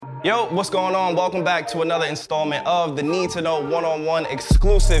Yo, what's going on? Welcome back to another installment of the Need to Know one-on-one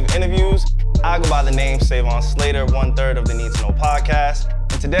exclusive interviews. I go by the name SaVon Slater, 1/3 of the Need to Know podcast.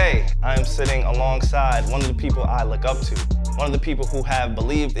 And today, I am sitting alongside one of the people I look up to, one of the people who have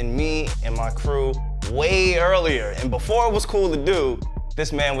believed in me and my crew way earlier. And before it was cool to do,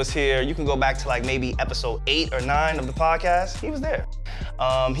 this man was here. You can go back to like maybe episode 8 or 9 of the podcast. He was there.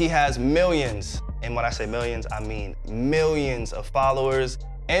 He has millions, and when I say millions, I mean millions of followers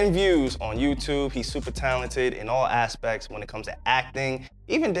and views on YouTube. He's super talented in all aspects when it comes to acting,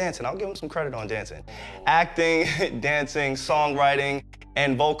 even dancing. I'll give him some credit on dancing. Acting, dancing, songwriting,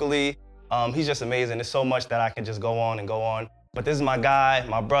 and vocally. He's just amazing. There's so much that I can just go on and go on. But this is my guy,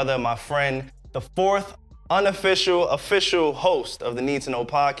 my brother, my friend, the fourth unofficial, official host of the Need to Know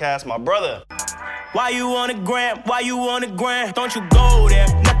podcast, my brother. Why you on a gram? Why you on a gram? Don't you go there?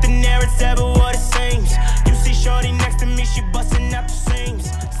 Nothing there, it's ever what it seems. You see shorty next to me, she busting up the seams.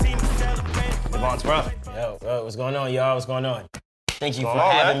 See me celebrate. Devvon, Terrell. Yo, what's going on, y'all? What's going on? Thank you for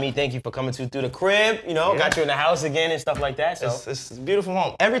on, having man? me. Thank you for coming through the crib. You know, got you in the house again and stuff like that. So It's a beautiful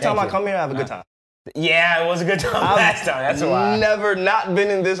home. Every time I come here, I have a good time. yeah, it was a good time last time. That's why. Never not been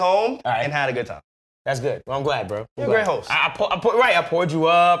in this home and had a good time. That's good. Well, I'm glad, bro. You're a great host. I poured you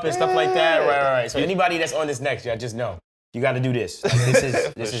up and stuff like that. Right. So anybody that's on this next, y'all just know you got to do this. Like, this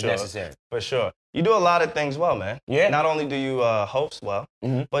is sure. necessary. For sure. You do a lot of things well, man. Yeah. Not only do you host well,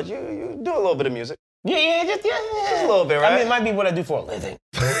 but you do a little bit of music. Just a little bit, right? I mean, it might be what I do for a living.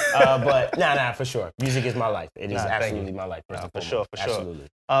 But nah, for sure. Music is my life. It is absolutely my life. For sure. Absolutely.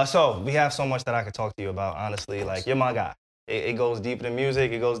 So we have so much that I could talk to you about, honestly. Like, you're my guy. It goes deeper than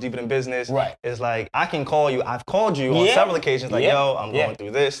music. It goes deeper than business. Right. It's like, I can call you. I've called you on several occasions. Like, yo, I'm going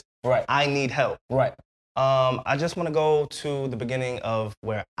through this. Right. I need help. Right. I just want to go to the beginning of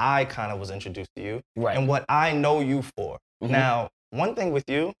where I kind of was introduced to you and what I know you for. Now, one thing with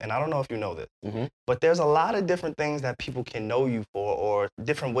you, and I don't know if you know this, but there's a lot of different things that people can know you for or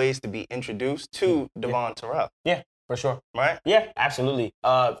different ways to be introduced to Devvon Terrell. Yeah, for sure. Right? Yeah, absolutely.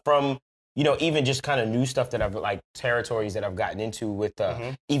 From, you know, even just kind of new stuff that I've, like, territories that I've gotten into with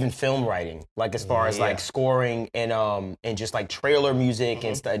even film writing, like as far as like scoring and just like trailer music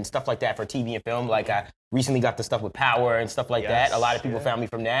and stuff like that for TV and film. Like I recently got the stuff with Power and stuff like that. A lot of people found me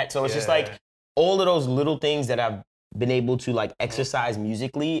from that. So it's just like all of those little things that I've been able to like exercise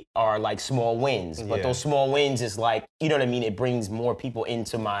musically are like small wins. But those small wins is like, you know what I mean? It brings more people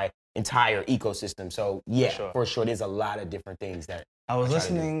into my entire ecosystem. So for sure, there's a lot of different things that I was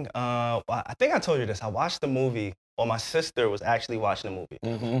listening, I think I told you this. I watched the movie, or my sister was actually watching the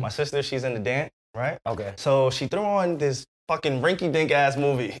movie. My sister, she's in the dance, right? Okay. So she threw on this fucking rinky-dink ass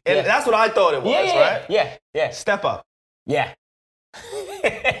movie. And that's what I thought it was, right? Yeah. Step Up. Yeah.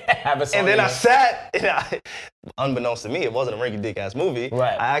 And then I sat, and unbeknownst to me, it wasn't a rinky-dink ass movie.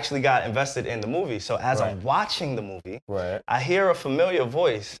 Right. I actually got invested in the movie. So as I'm watching the movie, I hear a familiar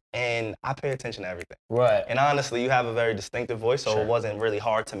voice, and I pay attention to everything. Right. And honestly, you have a very distinctive voice, so it wasn't really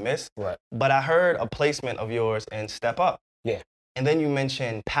hard to miss. Right. But I heard a placement of yours in Step Up. Yeah. And then you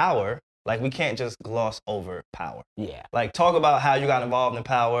mentioned Power. Like, we can't just gloss over Power. Yeah. Like, talk about how you got involved in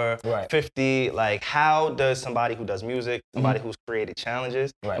Power. Right. 50, like, how does somebody who does music, somebody who's created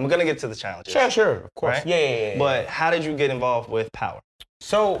challenges, and we're going to get to the challenges. Sure, of course. Right? Yeah. But how did you get involved with Power?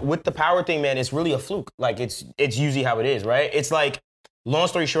 So with the Power thing, man, it's really a fluke. Like, it's usually how it is, right? It's like, long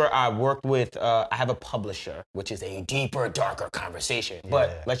story short, I worked with, I have a publisher, which is a deeper, darker conversation.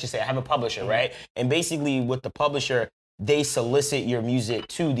 But let's just say I have a publisher, right? And basically with the publisher, they solicit your music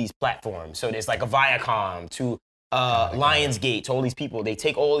to these platforms. So there's like a Viacom, to Lionsgate, to all these people. They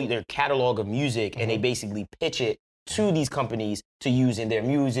take all their catalog of music and they basically pitch it to these companies to use in their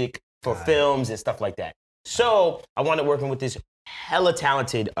music for films and stuff like that. So I wound up working with this hella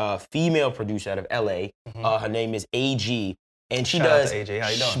talented female producer out of LA. Her name is AG. And she Shout out to AG. How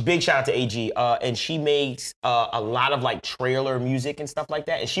you doing? Big shout out to AG. And she makes a lot of like trailer music and stuff like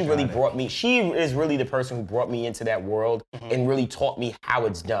that. And she really brought me, she is really the person who brought me into that world and really taught me how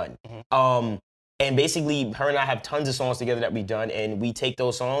it's done. And basically, her and I have tons of songs together that we've done. And we take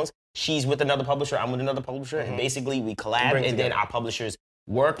those songs. She's with another publisher, I'm with another publisher. And basically, we collab. And then our publishers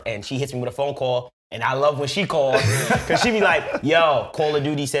work. And she hits me with a phone call. And I love when she calls, because she be like, yo, Call of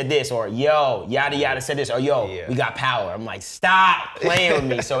Duty said this, or yo, yada yada said this, or yo, we got Power. I'm like, stop playing with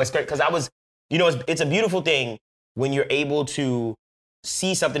me. So it's great, because I was, you know, it's a beautiful thing when you're able to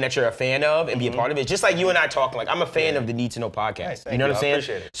see something that you're a fan of and be a part of it. Just like you and I talking, like, I'm a fan of the Need to Know podcast. Nice, you know what I'm saying? I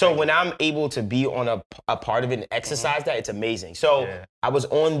appreciate it. So when I'm able to be on a part of it and exercise that, it's amazing. So I was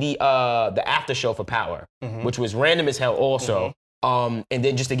on the after show for Power, which was random as hell also. And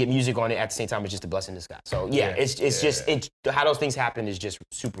then just to get music on it at the same time is just a blessing in disguise. So it's just how those things happen is just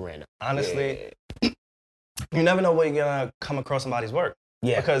super random. Honestly, you never know when you're gonna come across somebody's work.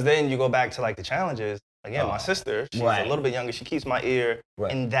 Yeah. Because then you go back to like the challenges. Again, my sister, she's a little bit younger. She keeps my ear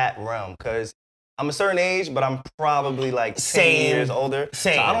in that realm because I'm a certain age, but I'm probably like 10 years older.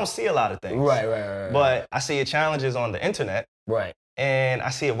 So I don't see a lot of things. Right. But I see challenges on the internet. Right. And I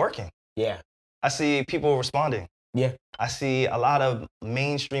see it working. Yeah. I see people responding. Yeah. I see a lot of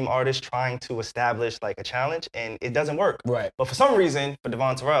mainstream artists trying to establish like a challenge and it doesn't work. Right. But for some reason, for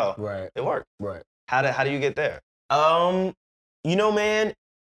Devvon Terrell, it worked. Right. How do you get there? You know, man,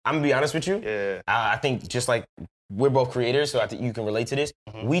 I'm gonna be honest with you. Yeah. I think just like we're both creators, so I think you can relate to this.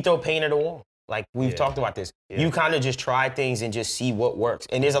 Mm-hmm. We throw paint at the wall. Like we've talked about this. Yeah. You kind of just try things and just see what works.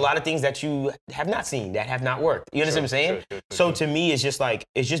 And there's a lot of things that you have not seen that have not worked. You understand what I'm saying? Sure. To me, it's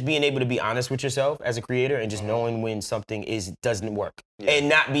just being able to be honest with yourself as a creator and just knowing when something doesn't work and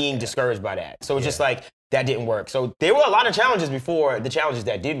not being discouraged by that. So it's just like, that didn't work. So there were a lot of challenges before the challenges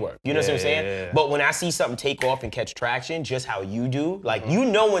that did work. You know what I'm saying? Yeah. But when I see something take off and catch traction, just how you do, like you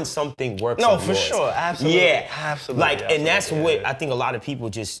know when something works. No, for sure. Absolutely. Yeah. Absolutely. Like, and that's what I think a lot of people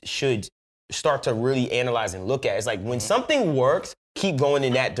just should start to really analyze and look at. It's like when something works, keep going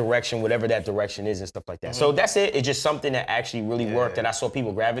in that direction, whatever that direction is and stuff like that. So that's it. It's just something that actually really worked that I saw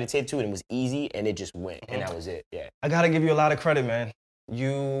people gravitate to and it was easy and it just went and that was it. Yeah. I gotta give you a lot of credit, man.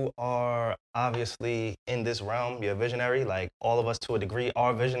 You are obviously in this realm. You're a visionary. Like all of us to a degree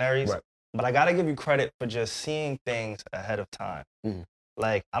are visionaries. Right. But I gotta give you credit for just seeing things ahead of time. Mm-hmm.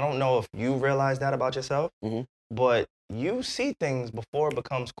 Like, I don't know if you realize that about yourself, but you see things before it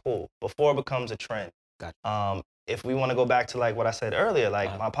becomes cool, before it becomes a trend. Gotcha. If we want to go back to like what I said earlier,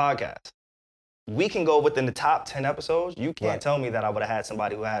 like my podcast, we can go within the top 10 episodes. You can't tell me that I would have had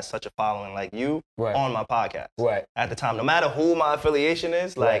somebody who has such a following like you on my podcast at the time. No matter who my affiliation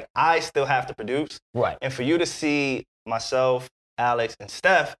is, like I still have to produce. Right. And for you to see myself, Alex, and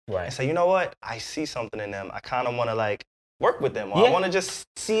Steph and say, you know what? I see something in them. I kind of want to like work with them. Or I want to just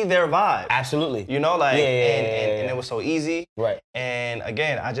see their vibe. Absolutely. You know, like, and it was so easy. Right. And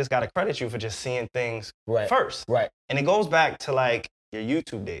again, I just got to credit you for just seeing things first. Right. And it goes back to like your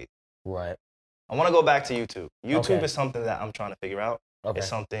YouTube days. Right. I want to go back to YouTube. YouTube is something that I'm trying to figure out. It's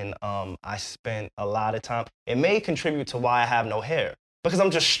something I spent a lot of time. It may contribute to why I have no hair. Because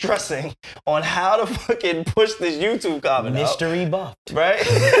I'm just stressing on how to fucking push this YouTube comment Mystery buffed. Right?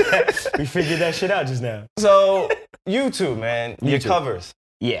 We figured that shit out just now. So, YouTube, man. Your covers.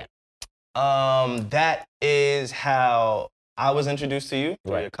 Yeah. That is how I was introduced to you,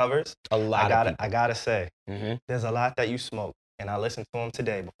 your covers. A lot of people. I gotta say, there's a lot that you smoke. And I listened to them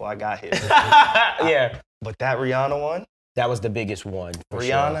today before I got here. But that Rihanna one. That was the biggest one.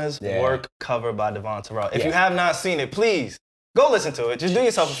 Rihanna's work cover by Devvon Terrell. If you have not seen it, please go listen to it. Just do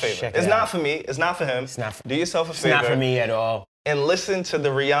yourself a favor. It's not for me. It's not for him. Do yourself a favor. It's not for me at all. And listen to the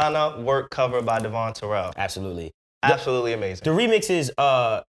Rihanna work cover by Devvon Terrell. Absolutely. Absolutely amazing. The remixes,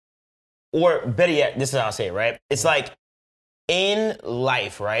 or better yet, this is how I say it, right? It's like in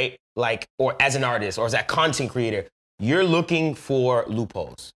life, right? Like, or as an artist or as a content creator, you're looking for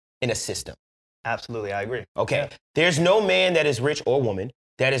loopholes in a system. Absolutely, I agree. Okay. Yeah. There's no man that is rich or woman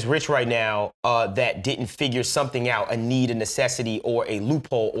that is rich right now that didn't figure something out, a need, a necessity, or a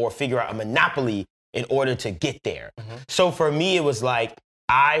loophole, or figure out a monopoly in order to get there. So for me, it was like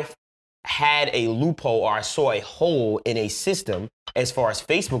I had a loophole or I saw a hole in a system as far as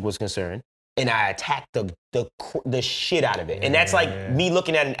Facebook was concerned, and I attacked the shit out of it. And that's like me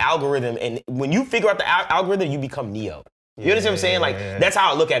looking at an algorithm, and when you figure out the algorithm, you become Neo. You understand what I'm saying? Like, that's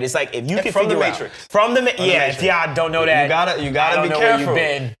how I look at it. It's like, if you can from figure the out... Matrix. From the Matrix. Yeah, if y'all don't know that. You gotta be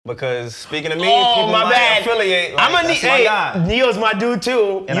careful. Because speaking of me, people might affiliate. Like, I'm a Neo's my dude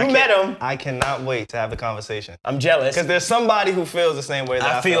too. And you met him. I cannot wait to have the conversation. I'm jealous. Because there's somebody who feels the same way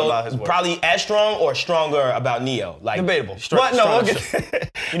that I feel about his work. Probably as strong or stronger about Neo. Like, debatable. But no, we'll get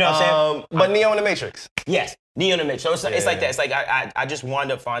you know what I'm saying? But Neo in the Matrix. Yes, Neo in the Matrix. So it's like that. It's like I just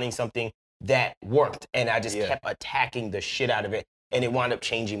wound up finding something that worked, and I just kept attacking the shit out of it. And it wound up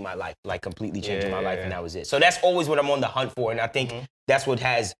changing my life, like completely changing my life, and that was it. So that's always what I'm on the hunt for, and I think that's what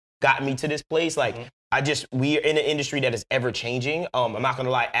has gotten me to this place. Like, we're in an industry that is ever changing. I'm not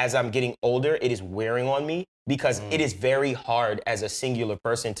gonna lie, as I'm getting older, it is wearing on me because it is very hard as a singular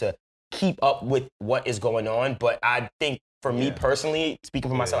person to keep up with what is going on. But I think for me personally,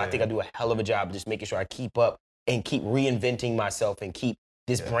 speaking for myself, I think I do a hell of a job of just making sure I keep up and keep reinventing myself and keep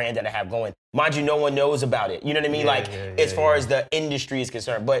this brand that I have going. Mind you, no one knows about it. You know what I mean? As far as the industry is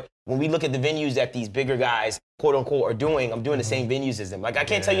concerned. But when we look at the venues that these bigger guys, quote unquote, are doing, I'm doing the same venues as them. Like, I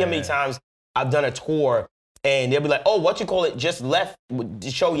can't tell you how many times I've done a tour And they'll be like, oh, what you call it just left the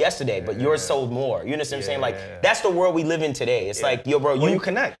show yesterday, but yours sold more. You understand what I'm saying? Like, that's the world we live in today. It's like, yo, bro, you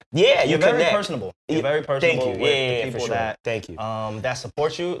connect. Yeah, you're very personable. You're very personable Thank you. with the people that that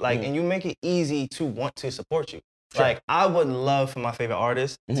support you. Like, and you make it easy to want to support you. Sure. Like, I would love for my favorite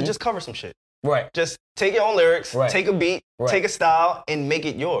artists to just cover some shit. Right. Just take your own lyrics, take a beat, take a style, and make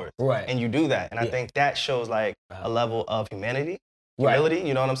it yours. Right. And you do that. And I think that shows like a level of humanity. Humility,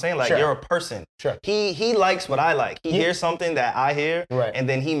 you know what I'm saying? Like, you're a person. Sure. He likes what I like. He hears something that I hear, and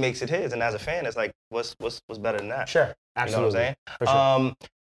then he makes it his. And as a fan, it's like, what's better than that? Sure. Absolutely. You know what I'm saying? For sure.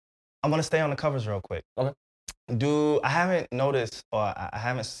 I'm gonna stay on the covers real quick. Okay. I haven't noticed or I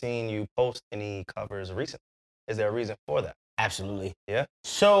haven't seen you post any covers recently. Is there a reason for that? Absolutely. Yeah.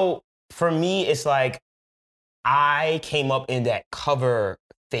 So for me, it's like I came up in that cover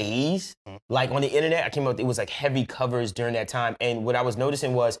phase. Like on the internet, I came up, it was like heavy covers during that time. And what I was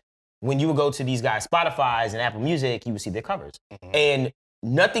noticing was when you would go to these guys' Spotify's and Apple Music, you would see their covers. And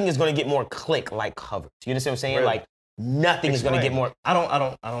nothing is going to get more click like covers. You understand what I'm saying? Really? Like nothing is going to get more. I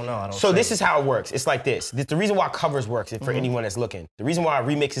don't know. So this is how it works. It's like this. The reason why covers works, for anyone that's looking, the reason why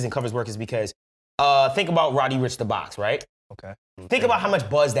remixes and covers work is because think about Roddy Ricch the Box, right? Okay. Think about how much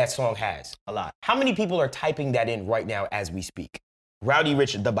buzz that song has. A lot. How many people are typing that in right now as we speak? Roddy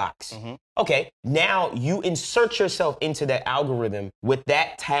Ricch the Box. Okay, now you insert yourself into that algorithm with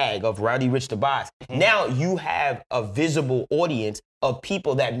that tag of Roddy Ricch the Box. Now you have a visible audience of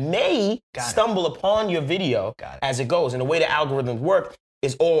people that may stumble upon your video as it goes. And the way the algorithms work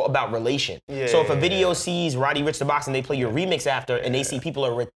is all about relation. So if a video sees Roddy Ricch the Box and they play your remix after and they see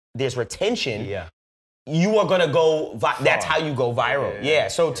people there's retention, you are gonna go, that's how you go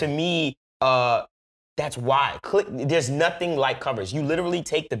viral. So to me, that's why. There's nothing like covers. You literally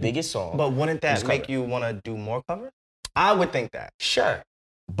take the biggest song. But wouldn't that make you want to do more covers? I would think that. Sure.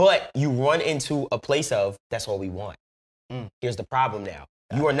 But you run into a place of, that's all we want. Here's the problem now.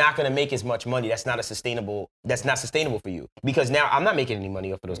 You are not going to make as much money. That's not sustainable for you. Because now I'm not making any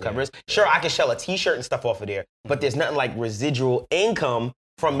money off of those covers. Sure, I can sell a t-shirt and stuff off of there, but there's nothing like residual income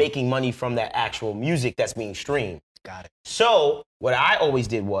from making money from that actual music that's being streamed. Got it. So what I always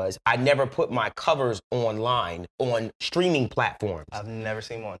did was I never put my covers online on streaming platforms. I've never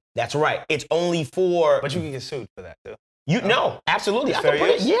seen one. That's right. It's only for. But you can get sued for that too. No, absolutely. I can put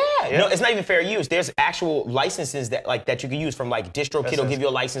it. Yeah. No, it's not even fair use. There's actual licenses that you can use from like DistroKid will give you a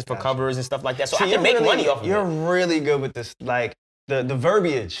license for covers and stuff like that. So I can make money off of it. You're really good with this, like the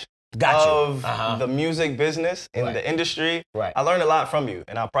verbiage. Of the music business in the industry. I learned a lot from you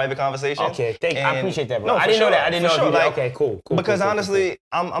in our private conversation. Okay, thank you. I appreciate that, bro. No, I didn't know that. I didn't know that. Like, okay, cool. Because honestly,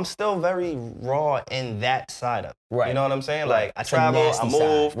 I'm still very raw in that side of it. You know what I'm saying? Like, I travel, I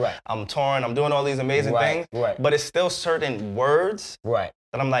move, I'm touring, I'm doing all these amazing things. But it's still certain words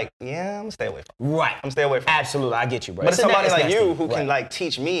that I'm like, I'm gonna stay away from. I'm stay away from. Absolutely, I get you, bro. But it's somebody like you who can like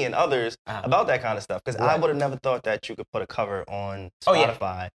teach me and others about that kind of stuff. Because I would have never thought that you could put a cover on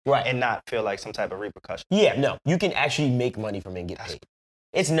Spotify and not feel like some type of repercussion. Yeah, no, you can actually make money from it and get paid.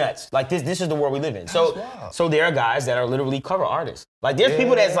 It's nuts. Like this is the world we live in. So there are guys that are literally cover artists. Like there's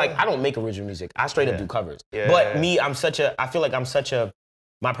people that's like, I don't make original music. I straight up do covers. But me, I feel like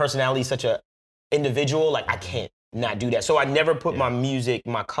my personality is such a individual, like I can't not do that. So I never put my music,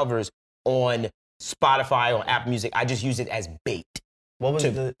 my covers on Spotify or Apple Music. I just use it as bait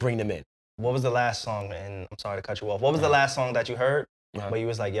to bring them in. What was the last song, and I'm sorry to cut you off, what was the last song that you heard where you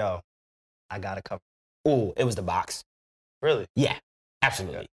was like, yo, I got a cover? Oh, it was The Box. Really? Yeah,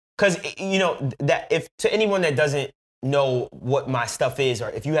 absolutely. Because, that if to anyone that doesn't know what my stuff is, or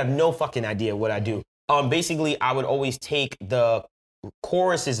if you have no fucking idea what I do, basically I would always take the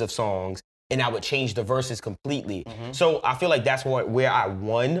choruses of songs and I would change the verses completely. So I feel like that's where I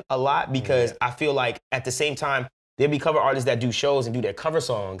won a lot because I feel like at the same time, there'd be cover artists that do shows and do their cover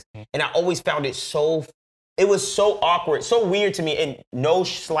songs. And I always found it was so awkward, so weird to me, and no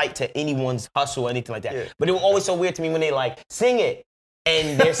slight to anyone's hustle or anything like that. But it was always so weird to me when they like, sing it.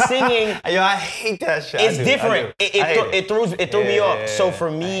 And they're singing. Yo, I hate that shit. It's different. It threw me off. So for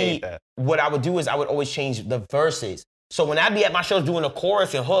me, what I would do is I would always change the verses. So when I'd be at my shows doing a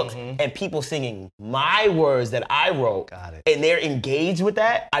chorus and hooks and people singing my words that I wrote and they're engaged with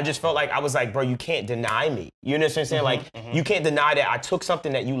that, I just felt like I was like, bro, you can't deny me. You know what I'm saying? Like, you can't deny that I took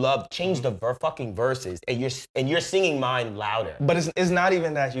something that you loved, changed the fucking verses, and you're singing mine louder. But it's not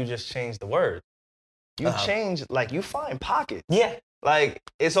even that you just changed the word. You change, like, you find pockets. Yeah. Like,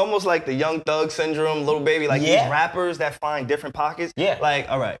 it's almost like the Young Thug syndrome, Little Baby, like these rappers that find different pockets. Yeah. Like,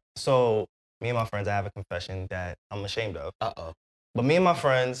 all right, so me and my friends, I have a confession that I'm ashamed of. Uh-oh. But me and my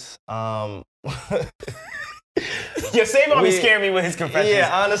friends, Yeah, SaVon be scaring me with his confessions. Yeah,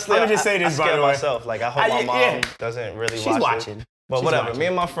 honestly, I'm gonna just say this, I by scare the way. myself. Like, I hope my mom doesn't really She's watch watching. it. But She's whatever. watching. Me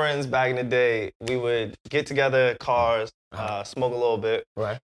and my friends back in the day, we would get together, cars, smoke a little bit.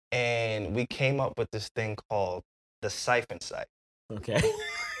 Right. And we came up with this thing called the SaVon site. Okay.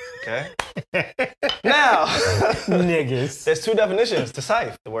 Okay? Now, niggas. there's two definitions to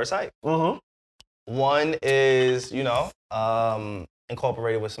SaVon, the word SaVon. Mm-hmm. One is,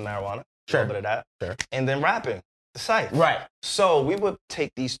 incorporated with some marijuana. Sure. A little bit of that. Sure. And then rapping, the SaVon. Right. So we would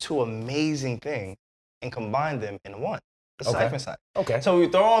take these two amazing things and combine them in one. The SaVon site. Okay. So we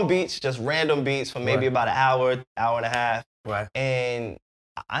throw on beats, just random beats for maybe about an hour, hour and a half. Right. And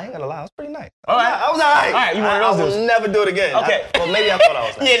I ain't gonna lie, it was pretty nice. All right. I was all right. All right, you one of those I will dudes. never do it again. Okay. Well, maybe I thought I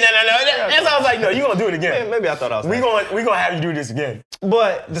was nice. Yeah, no. That's how I was like, no, you gonna do it again. Maybe I thought I was We nice. gonna have you do this again.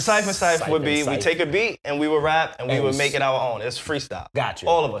 But the SaVon site would be, SaVon we take a beat and we would rap and we would make it our own. It's freestyle. Got you.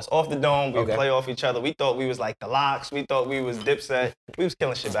 All of us, off the dome, we would Okay. play off each other. We thought we was like the Locks. We thought we was Dipset. We was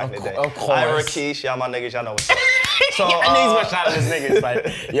killing shit back in the day. Of course. Ira Keish, y'all my niggas, y'all know what's up. So, I knew he was gonna shout out his niggas.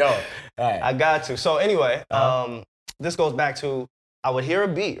 Like, yo, all right. I got to. So anyway, this goes back to, I would hear a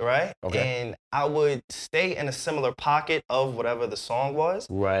beat, right? Okay. And I would stay in a similar pocket of whatever the song was.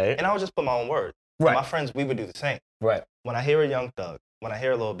 Right. And I would just put my own words. Right. My friends, we would do the same. Right. When I hear a Young Thug, when I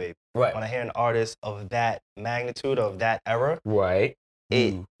hear a Lil Baby, Right. when I hear an artist of that magnitude, of that era, Right.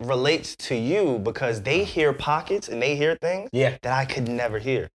 it relates to you because they hear pockets and they hear things Yeah. that I could never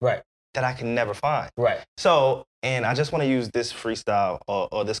hear, Right. that I could never find. Right. So, and I just want to use this freestyle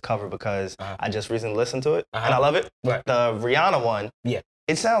or this cover because I just recently listened to it and I love it. Right. The Rihanna one, Yeah.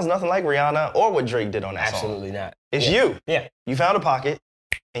 it sounds nothing like Rihanna or what Drake did on that song. Absolutely not. It's Yeah. you. Yeah. You found a pocket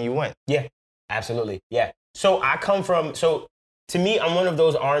and you went. Yeah. Absolutely. Yeah. So I come from, to me, I'm one of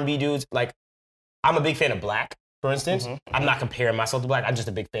those R&B dudes, like, I'm a big fan of Black, for instance. I'm not comparing myself to Black. I'm just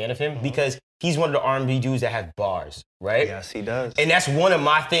a big fan of him because he's one of the R&B dudes that has bars, right? Yes, he does. And that's one of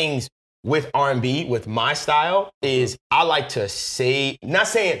my things with R&B, with my style, is I like to say, not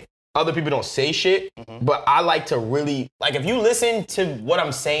saying other people don't say shit, but I like to really, like, if you listen to what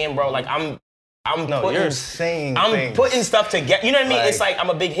I'm saying, bro, like, I'm you're saying I'm things. putting stuff together. You know what I mean? Like, it's like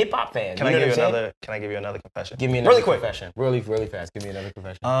I'm a big hip hop fan. Can you know I give what you I'm saying? Can I give you another confession? Give me another really quick. confession. Really fast. Give me another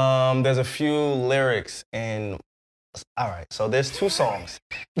confession. There's a few lyrics in. All right, so there's two songs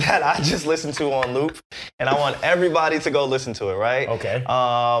that I just listened to on loop, and I want everybody to go listen to it. Right? Okay.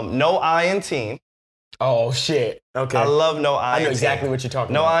 No I in Team. Oh shit. Okay. I love No I in Team. know exactly what you're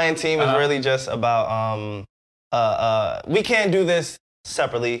talking No about. I in Team is really just about we can't do this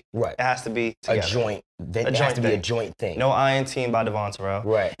separately. Right. It has to be A together. joint. That A has joint to be a thing. joint thing. No I in Team by Devvon Terrell.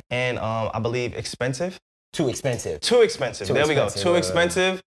 Right. And I believe Expensive. Too expensive. Too expensive. Too there we go. expensive, Too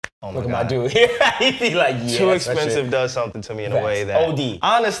expensive. Oh my Look at God. my dude here. He'd be like, yeah. Too that's that expensive shit. does something to me in a Facts. way that OD.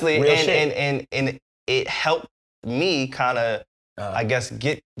 honestly, Real and it helped me kind of, I guess,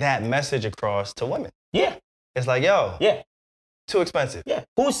 get that message across to women. Yeah. It's like, yo, Yeah. too expensive. Yeah.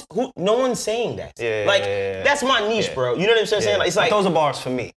 Who? No one's saying that. Yeah, Like, yeah. that's my niche, Yeah. bro. You know what I'm saying? Yeah. Like, it's But like, those are bars for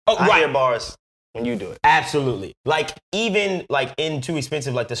me. Oh, I right. hear bars when you do it. absolutely. Like, even like in Too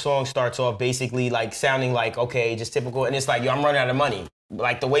Expensive, like the song starts off basically like sounding like, okay, just typical. And it's like, yo, I'm running out of money.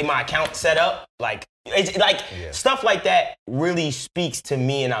 Like the way my account's set up, like, it's like stuff like that really speaks to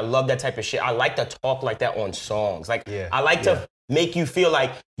me. And I love that type of shit. I like to talk like that on songs. Like, I like to make you feel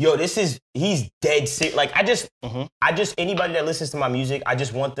like, yo, he's dead serious. Like, I just, anybody that listens to my music, I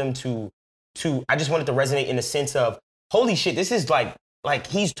just want them I just want it to resonate in the sense of, holy shit, this is like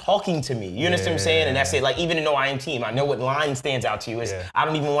he's talking to me. You understand what I'm saying? And that's it. Like, even in No I Am Team, I know what line stands out to you is, I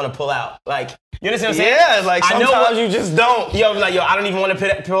don't even want to pull out. Like, you understand what I'm saying? Yeah, like sometimes you just don't. Yo, like, I don't even want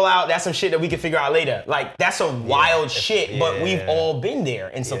to pull out. That's some shit that we can figure out later. Like, that's some wild shit, but we've all been there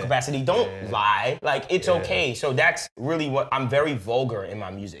in some capacity. Don't lie. Like, it's okay. So that's really what, I'm very vulgar in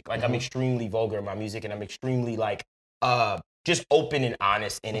my music. Like, I'm extremely vulgar in my music, and I'm extremely, like, just open and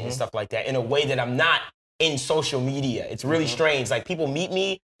honest in it and stuff like that in a way that I'm not in social media. It's really strange. Like, people meet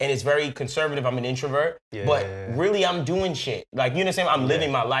me and it's very conservative. I'm an introvert, but really I'm doing shit. Like, you understand? I'm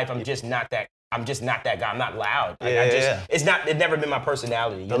living my life. I'm just not that guy. I'm not loud. Like, it's never been my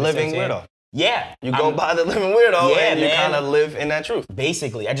personality. The living weirdo. Yeah. You go by the living weirdo and you man. kind of live in that truth.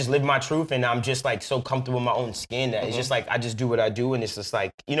 Basically, I just live my truth, and I'm just like so comfortable in my own skin that it's just like I just do what I do, and it's just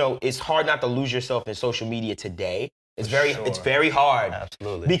like, you know, it's hard not to lose yourself in social media today. It's very hard.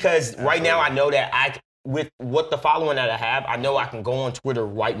 Absolutely. Because right now I know that with what the following that I have, I know I can go on Twitter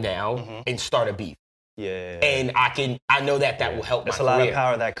right now and start a beef. Yeah. And I know that will help my There's a lot career. of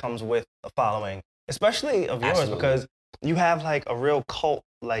power that comes with a following, especially of yours, because you have like a real cult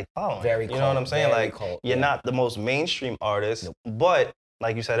like following. Very you cult. know what I'm saying? Very Like cult, you're not the most mainstream artist, but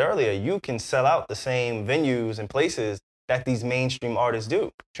like you said earlier, you can sell out the same venues and places that these mainstream artists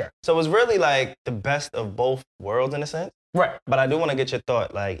do. Sure. So it's really like the best of both worlds in a sense. Right. But I do want to get your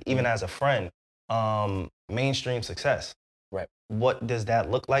thought, like even as a friend, mainstream success. Right. What does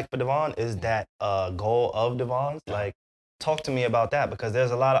that look like for Devvon? Is that a goal of Devvon's? Like, talk to me about that, because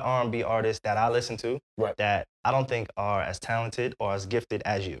there's a lot of R&B artists that I listen to that I don't think are as talented or as gifted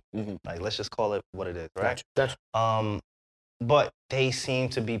as you. Like, let's just call it what it is, right? Gotcha. But they seem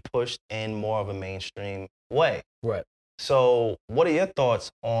to be pushed in more of a mainstream way. Right. So what are your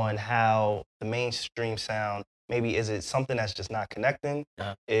thoughts on how the mainstream sound, maybe is it something that's just not connecting?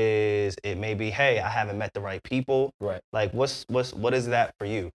 Is it maybe, hey, I haven't met the right people? Right. Like, what is that for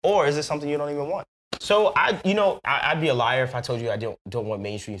you? Or is it something you don't even want? So I'd be a liar if I told you I don't want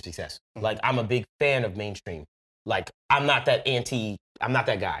mainstream success. Like, I'm a big fan of mainstream. Like, I'm not that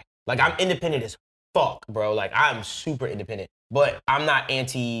guy. Like, I'm independent as fuck, bro. Like, I'm super independent, but I'm not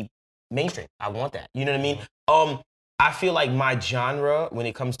anti-mainstream. I want that. You know what I mean? I feel like my genre, when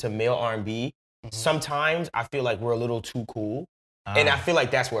it comes to male R&B, sometimes I feel like we're a little too cool. And I feel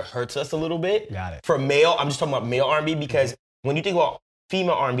like that's what hurts us a little bit. Got it. For male, I'm just talking about male R&B, because when you think about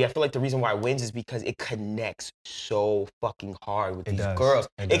female R&B, I feel like the reason why it wins is because it connects so fucking hard with these girls.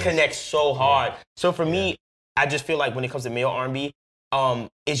 It connects so hard. So for me, I just feel like when it comes to male R&B,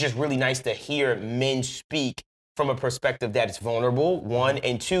 it's just really nice to hear men speak from a perspective that is vulnerable, one,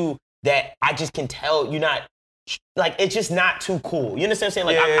 and two, that I just can tell you're not, like, it's just not too cool. You understand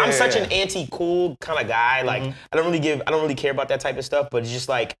what I'm saying? Like, I'm such an anti-cool kind of guy. Like, I don't really care about that type of stuff, but it's just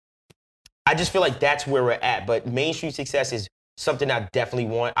like, I just feel like that's where we're at. But mainstream success is something I definitely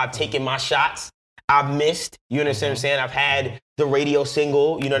want. I've taken my shots. I've missed. You understand what I'm saying? I've had the radio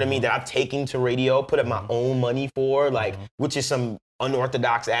single, you know what I mean, that I've taken to radio, put up my own money for, like, which is some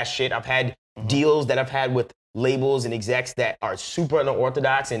unorthodox ass shit. I've had deals that I've had with labels and execs that are super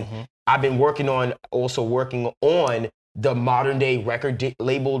unorthodox, and I've been working on the modern day record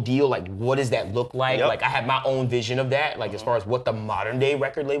label deal. Like, what does that look like? Like, I have my own vision of that, like, as far as what the modern day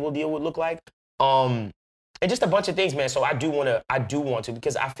record label deal would look like. And just a bunch of things, man. So I do want to,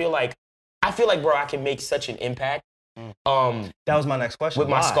 because I feel like, bro, I can make such an impact. That was my next question. With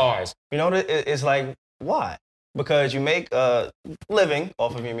my scars. You know, it's like, why? Because you make a living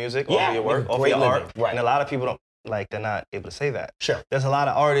off of your music, off of your work, off of your art. Right. And a lot of people they're not able to say that. Sure. There's a lot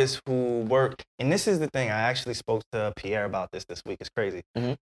of artists who work, and this is the thing, I actually spoke to Pierre about this week. It's crazy.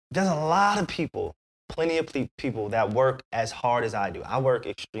 There's a lot of people, plenty of people that work as hard as I do. I work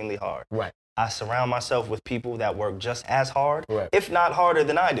extremely hard. Right. I surround myself with people that work just as hard, right, if not harder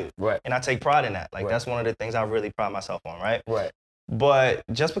than I do. Right. And I take pride in that. Like, right, that's one of the things I really pride myself on, right? Right. But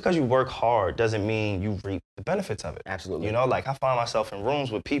just because you work hard doesn't mean you reap the benefits of it. Absolutely. You know, like, I find myself in rooms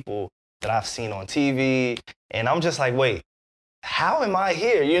with people that I've seen on TV, and I'm just like, wait, how am I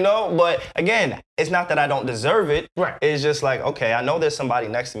here? You know? But again, it's not that I don't deserve it. Right. It's just like, okay, I know there's somebody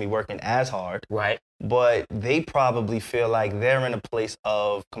next to me working as hard. Right. But they probably feel like they're in a place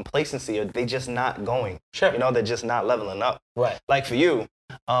of complacency, or they just not going. Sure. You know, they're just not leveling up. Right. Like for you,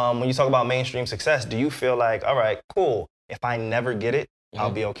 when you talk about mainstream success, do you feel like, all right, cool, if I never get it,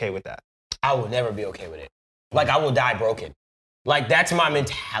 I'll be okay with that? I will never be okay with it. Like, I will die broken. Like, that's my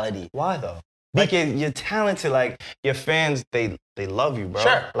mentality. Why though? Like, you're talented. Like, your fans, they love you, bro.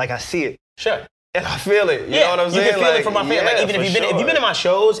 Sure. Like, I see it. Sure. And I feel it. You know what I'm saying? You can feel it from my fans. Like, even if you've been in my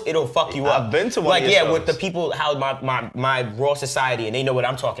shows, it'll fuck you up. I've been to one of your shows. With the people, how my Raw Society, and they know what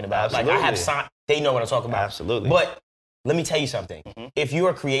I'm talking about. Absolutely. Like, I have they know what I'm talking about. Absolutely. But let me tell you something. If you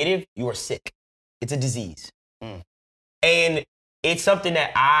are creative, you are sick. It's a disease. And it's something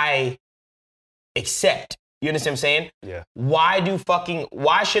that I accept. You understand what I'm saying? Yeah.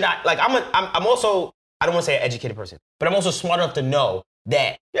 Why should I, like, I'm also, I don't want to say an educated person, but I'm also smart enough to know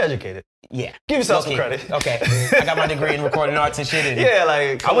that. You're educated. Yeah. Give yourself some credit. Okay. I got my degree in recording arts and shit. And yeah,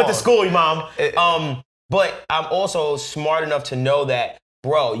 like, I went to school, your mom. But I'm also smart enough to know that,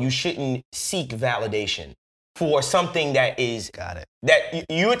 bro, you shouldn't seek validation for something that is. Got it. That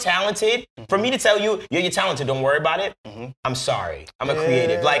you're talented. For me to tell you, you're talented, don't worry about it. I'm sorry. I'm a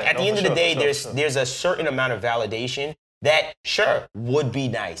creative. Like, at the end of the day, there's a certain amount of validation that, sure, would be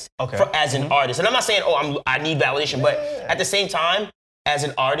nice as an artist. And I'm not saying, I need validation, but at the same time, as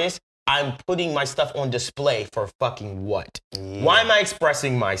an artist, I'm putting my stuff on display for fucking what? Yeah. Why am I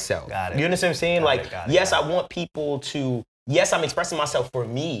expressing myself? Got it. You understand what I'm saying? Yes, I want people to, yes, I'm expressing myself for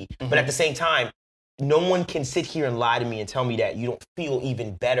me, but at the same time, no one can sit here and lie to me and tell me that you don't feel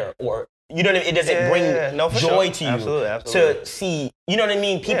even better, or, you know what I mean? It doesn't bring joy to you. Absolutely. To see, you know what I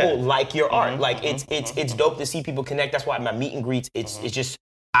mean? People like your art. Like, it's dope to see people connect. That's why my meet and greets, it's just,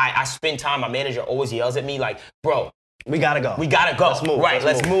 I spend time, my manager always yells at me like, bro, We gotta go. Let's move. Right,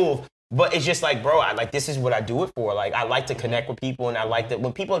 let's move. But it's just like, bro, this is what I do it for. Like, I like to connect with people, and I like that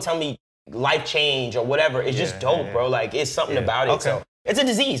when people tell me life change or whatever, it's just dope, bro. Like, it's something about it. Okay. So it's a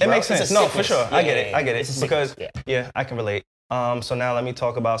disease, bro. It makes sense. No, for sure. I get it. It's because, I can relate. So now let me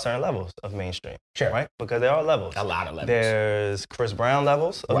talk about certain levels of mainstream. Sure. Right? Because there are levels. A lot of levels. There's Chris Brown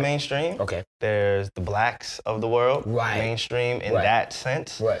levels of mainstream. Okay. There's the blacks of the world. Right. Mainstream in that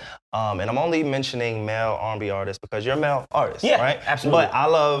sense. Right. And I'm only mentioning male R&B artists because you're a male artist, right? Absolutely. But I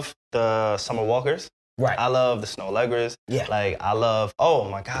love the Summer Walkers. Right. I love the Snow Allegras. Yeah. Like, I love, oh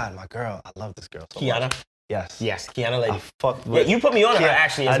my God, my girl. I love this girl so Kiana. much. Yes. Yes, Kiana Lady. I fuck with you put me on her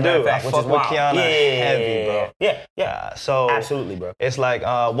actually. As I a matter do. of fact, I which fuck is with wild. Kiana heavy, bro. Yeah. So absolutely, bro. It's like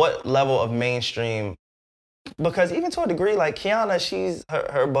what level of mainstream? Because even to a degree, like Kiana,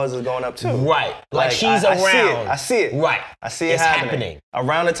 her buzz is going up too. Right. Like she's around. I see it. Right. I see it happening.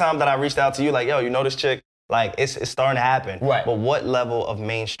 Around the time that I reached out to you, like, yo, you know this chick? Like, it's starting to happen. Right. But what level of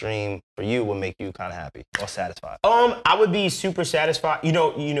mainstream for you would make you kind of happy or satisfied? I would be super satisfied. You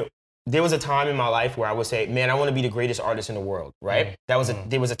know, there was a time in my life where I would say, man, I want to be the greatest artist in the world, right? There was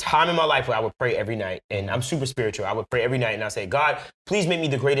a time in my life where I would pray every night, and I'm super spiritual. I would pray every night, and I say, God, please make me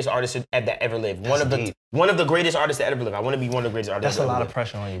the greatest artist that ever lived. One of the greatest artists that ever lived. I want to be one of the greatest artists. That's a lot of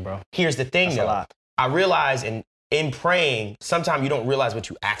pressure on you, bro. Here's the thing, though. A lot. I realize in praying, sometimes you don't realize what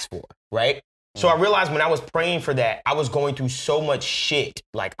you ask for, right? So I realized when I was praying for that, I was going through so much shit.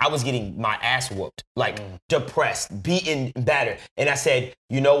 Like, I was getting my ass whooped, like depressed, beaten, battered. And I said,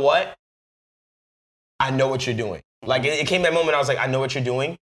 you know what? I know what you're doing. Like, it came that moment, I was like, I know what you're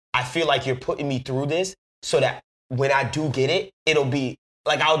doing. I feel like you're putting me through this so that when I do get it, it'll be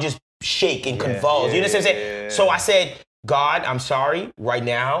like, I'll just shake and convulse. You know what I'm saying? So I said, God, I'm sorry. Right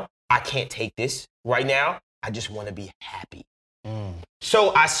now, I can't take this. Right now, I just want to be happy.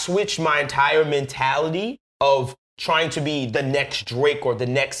 So I switched my entire mentality of trying to be the next Drake or the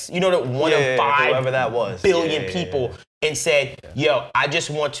next, the one of 5 billion people and said, yo, I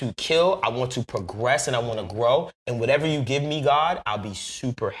just want to kill, I want to progress, and I want to grow. And whatever you give me, God, I'll be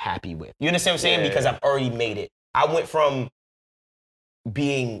super happy with. You understand what I'm saying? Because I've already made it. I went from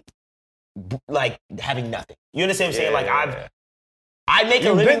being like having nothing. You understand what I'm saying? Like I make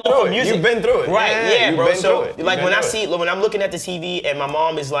a living off of music. You've been through it. Right, bro. So, like, when I'm looking at the TV and my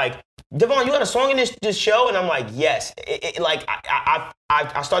mom is like, Devvon, you got a song in this show? And I'm like, yes.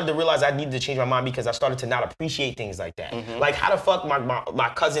 I started to realize I needed to change my mind because I started to not appreciate things like that. Like, how the fuck my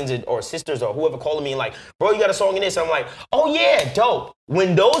cousins or sisters or whoever calling me and like, bro, you got a song in this? I'm like, oh, yeah, dope.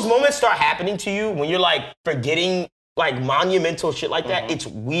 When those moments start happening to you, when you're, like, forgetting, like, monumental shit like that, it's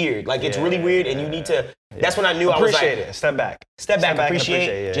weird. Like, it's really weird, and you need to... That's when I knew I was like... Appreciate it. Step back.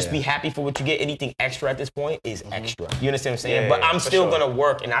 Appreciate. Just be happy for what you get. Anything extra at this point is extra. You understand what I'm saying? But I'm still going to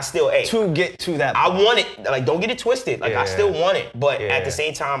work, and I still... to get to that point. I want it. Like, don't get it twisted. Like, I still want it. But at the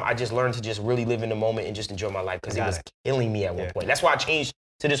same time, I just learned to just really live in the moment and just enjoy my life because it was killing me at one point. That's why I changed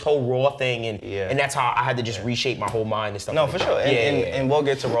to this whole Raw thing, and that's how I had to just reshape my whole mind and stuff. No, for sure. And we'll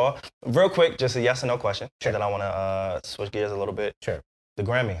get to Raw. Real quick, just a yes or no question. Sure. Then I want to switch gears a little bit. Sure. The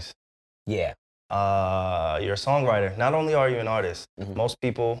Grammys. Yeah. You're a songwriter. Not only are you an artist, most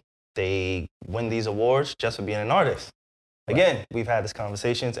people, they win these awards just for being an artist. Again, we've had these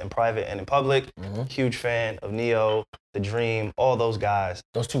conversations in private and in public. Huge fan of Neo, The Dream, all those guys.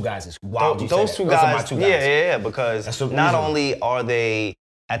 Those two guys is wild. Those two guys. Are my two guys. Yeah. Because not only are they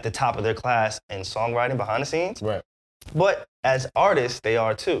at the top of their class in songwriting behind the scenes, right, but as artists, they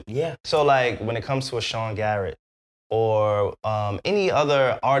are too. Yeah. So like when it comes to a Sean Garrett or any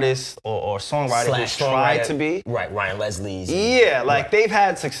other artist or songwriter who's tried to be. Right, Ryan Leslie's. Yeah, like they've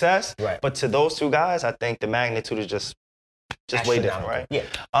had success, right, but to those two guys, I think the magnitude is just way different, right?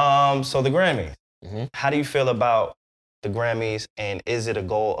 Yeah. So the Grammys, how do you feel about the Grammys, and is it a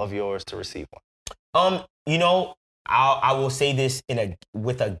goal of yours to receive one? I will say this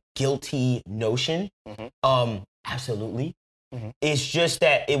with a guilty notion. Absolutely. It's just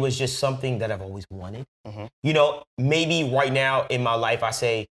that it was just something that I've always wanted. Maybe right now in my life I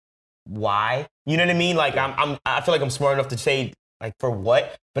say, why? You know what I mean? Like I feel like I'm smart enough to say like for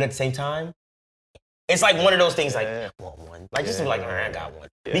what, but at the same time, it's like one of those things like I want one. Like just like I got one.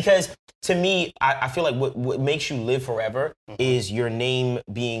 Because to me, I feel like what makes you live forever is your name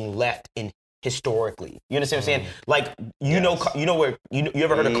being left in historically. You understand what I'm saying? Like you know where you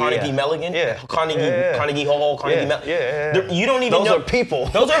ever heard of Carnegie Mellon? Yeah. Carnegie Hall, Carnegie Mellon. You don't even know. Those are people.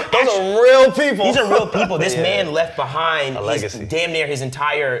 Those are real people. These are real people. This man left behind a legacy. Damn near his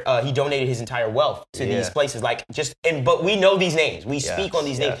entire he donated his entire wealth to these places. Like but we know these names. We speak on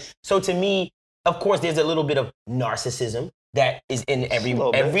these names. So to me, of course, there's a little bit of narcissism that is in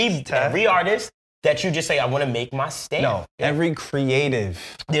every artist. that you just say, I want to make my stand. No, every creative.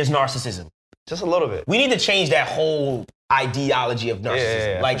 There's narcissism. Just a little bit. We need to change that whole ideology of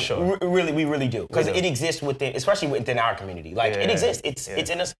narcissism. Yeah, like, for sure. Really, we really do. Because it exists within, especially within our community. Like, it exists. It's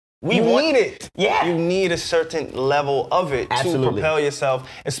in us. You need it. Yeah. You need a certain level of it Absolutely. to propel yourself,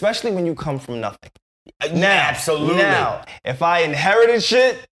 especially when you come from nothing. Absolutely. Now, if I inherited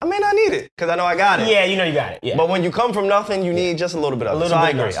shit, I may not need it because I know I got it. Yeah, you know you got it. Yeah. But when you come from nothing, you need just a little bit of it. So I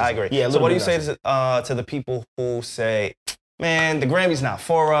agree. Yeah, so what do you say to the people who say, man, the Grammys not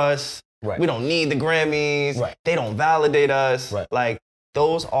for us. Right. We don't need the Grammys. Right. They don't validate us. Right. Like,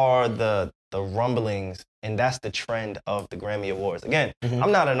 those are the rumblings, and that's the trend of the Grammy Awards. Again,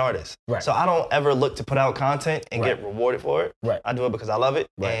 I'm not an artist. Right. So I don't ever look to put out content and get rewarded for it. Right. I do it because I love it.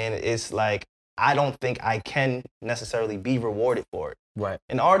 Right. And it's like, I don't think I can necessarily be rewarded for it. Right.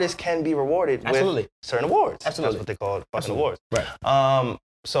 An artist can be rewarded with certain awards. Absolutely. That's what they call fucking awards. Right.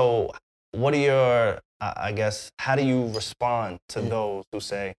 So what are your, I guess, how do you respond to those who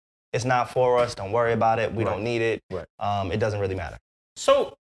say, it's not for us, don't worry about it, we don't need it, it doesn't really matter?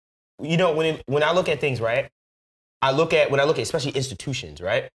 So, you know, when I look at things, right, when I look at especially institutions,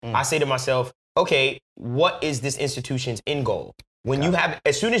 right, I say to myself, okay, what is this institution's end goal? When you have,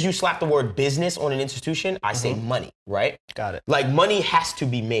 as soon as you slap the word business on an institution, I say money, right? Got it. Like, money has to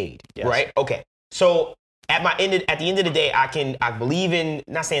be made, right? Okay. So at the end of the day, I believe in,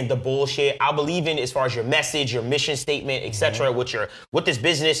 not saying the bullshit, I believe in as far as your message, your mission statement, etc., what this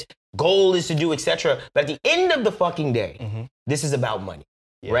business goal is to do, etc. But at the end of the fucking day, this is about money.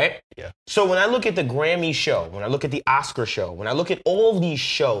 Right? Yeah. So when I look at the Grammy show, when I look at the Oscar show, when I look at all of these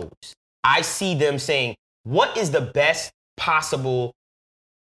shows, I see them saying, what is the best possible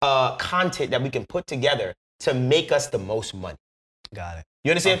content that we can put together to make us the most money? Got it.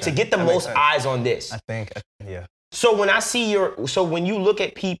 You understand? Okay. To get the most eyes on this. I think, yeah. So when I see so when you look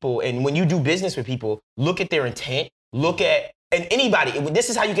at people and when you do business with people, look at their intent, and anybody, this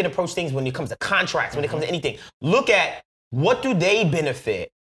is how you can approach things when it comes to contracts, when it comes to anything. Look at, what do they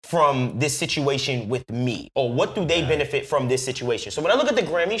benefit from this situation with me? Or what do they benefit from this situation? So when I look at the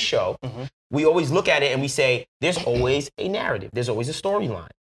Grammy show, we always look at it and we say, there's always a narrative. There's always a storyline.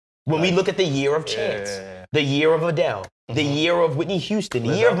 When we look at the year of Chance, the year of Adele, the year of Whitney Houston,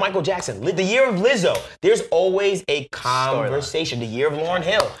 the year of Michael Jackson, the year of Lizzo, there's always a conversation. The year of Lauryn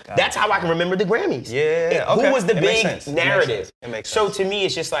Hill. That's how I can remember the Grammys. Who was the big narrative? It makes so sense. to me,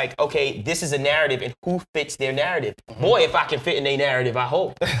 it's just like, okay, this is a narrative, and who fits their narrative? Boy, if I can fit in a narrative, I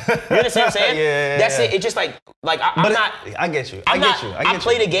hope. You understand what I'm saying? That's it. It's just like I'm not. I get you. I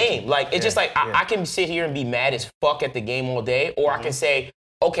play the game. Like, it's just like, I can sit here and be mad as fuck at the game all day, or I can say,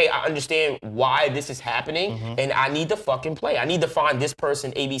 okay, I understand why this is happening, and I need to fucking play. I need to find this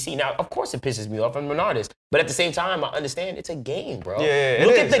person, ABC. Now, of course it pisses me off. I'm an artist. But at the same time, I understand it's a game, bro. Look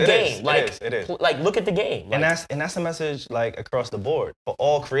at the game. It is. Like, look at the game. And that's the message, like, across the board for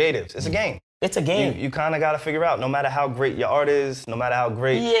all creatives. It's a game. It's a game. You kind of got to figure out, no matter how great your art is, no matter how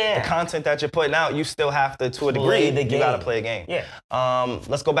great the content that you're putting out, you still have to a degree, you got to play a game. Yeah.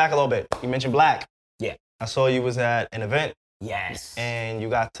 Let's go back a little bit. You mentioned Black. Yeah. I saw you was at an event. Yes. And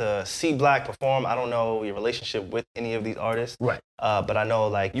you got to see Black perform. I don't know your relationship with any of these artists. Right. But I know,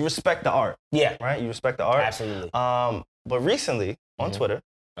 like, you respect the art. Yeah. Right? You respect the art. Absolutely. But recently, on Twitter,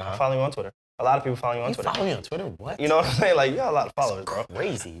 I'm following you on Twitter. A lot of people follow you on Twitter. Follow me on Twitter? What? You know what I'm saying? Like, you got a lot of followers, bro.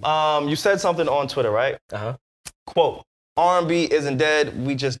 Crazy. You said something on Twitter, right? Quote, R&B isn't dead.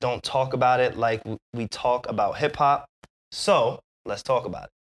 We just don't talk about it like we talk about hip hop. So let's talk about it.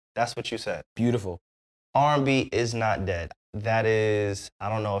 That's what you said. Beautiful. R&B is not dead. That is, I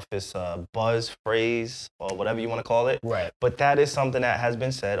don't know if it's a buzz phrase or whatever you want to call it. Right. But that is something that has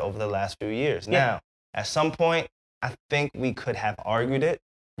been said over the last few years. Yeah. Now, at some point, I think we could have argued it.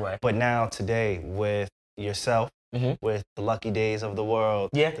 Right. But now, today, with yourself, with the Lucky Days of the world,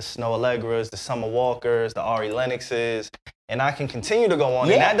 the Snow Allegras, the Summer Walkers, the Ari Lennoxes, and I can continue to go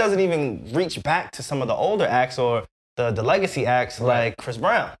on. And that doesn't even reach back to some of the older acts or the legacy acts like Chris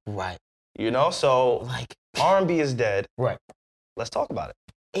Brown. Right. You know, so like R&B is dead. Right. Let's talk about it.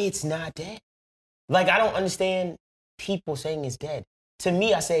 It's not dead. Like, I don't understand people saying it's dead. To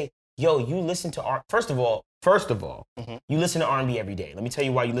me, I say, yo, you listen to R. First of all, you listen to R&B every day. Let me tell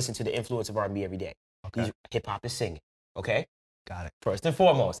you why you listen to the influence of R&B every day. Okay. Hip hop is singing. Okay. Got it. First and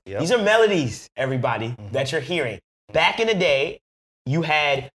foremost, these are melodies, everybody, that you're hearing. Back in the day, you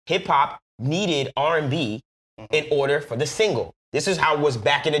had hip hop needed R&B in order for the single. This is how it was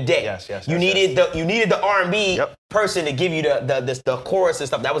back in the day. You needed the R&B person to give you the chorus and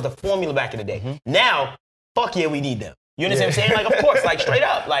stuff. That was the formula back in the day. Now, fuck yeah, we need them. You understand what I'm saying? Like, of course, like, straight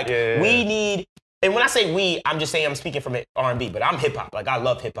up. Like, we need, and when I say we, I'm just saying I'm speaking from R&B, but I'm hip hop. Like, I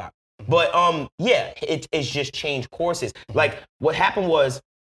love hip hop. But yeah, it's just changed courses. Like what happened was,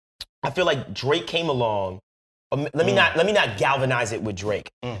 I feel like Drake came along. Let me not galvanize it with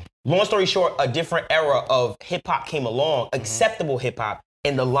Drake. Long story short, a different era of hip hop came along, acceptable hip hop,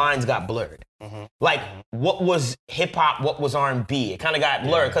 and the lines got blurred. Like what was hip hop, what was R&B? It kind of got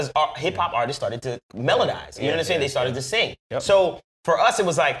blurred because hip hop artists started to melodize. You know what I'm saying? They started to sing. Yep. So for us, it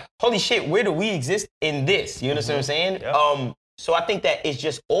was like, holy shit, where do we exist in this? You understand what I'm saying? Yep. So I think that it's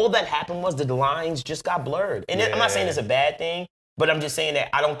just all that happened was the lines just got blurred. And I'm not saying it's a bad thing, but I'm just saying that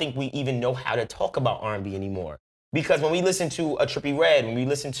I don't think we even know how to talk about R&B anymore. Because when we listen to a Trippie Redd, when we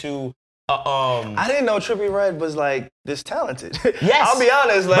listen to I didn't know Trippie Redd was like this talented. Yes. I'll be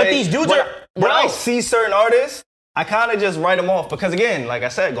honest. Like, but these dudes when I see certain artists, I kind of just write them off because again, like I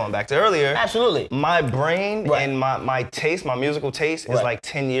said, going back to earlier, absolutely, my brain and my taste, my musical taste is like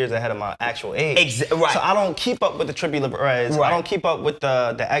 10 years ahead of my actual age. So I don't keep up with the Trippie Redds. I don't keep up with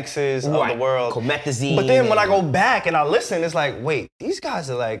the X's of the world. Comethazine. But then when I go back and I listen, it's like, wait, these guys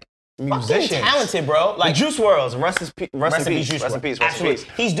are like musicians. Fucking talented, bro. Like the Juice WRLD's, rest in peace. Absolutely.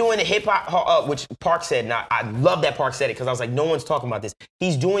 He's doing the hip hop, which Park said. Now I love that Park said it because I was like, no one's talking about this.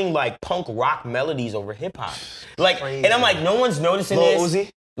 He's doing like punk rock melodies over hip hop. Like, crazy. And I'm like, no one's noticing Lil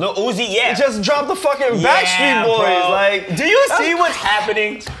this. Lil Uzi, yeah. He just dropped the fucking Backstreet Boys. Bro. Like, do you see what's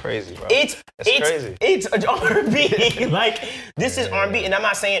happening? It's crazy, bro. It's crazy. It's R&B. Like, this is R&B, and I'm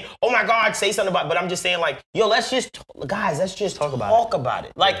not saying, oh my God, say something about it, but I'm just saying, like, yo, let's just talk about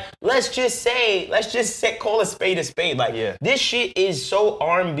it. Like, let's just call a spade a spade. Like, this shit is so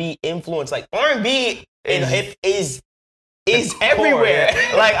R&B influenced. Like, R&B in hip is everywhere.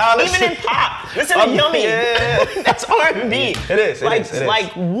 Like, honestly. Even in pop. Listen to Yummy. That's R&B. It is.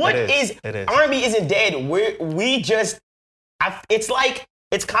 Like, what is R&B isn't dead.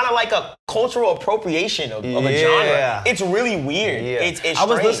 It's kind of like a cultural appropriation of a genre. It's really weird. It's I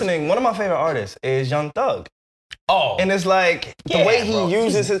was listening, one of my favorite artists is Young Thug. Oh. And it's like, the way he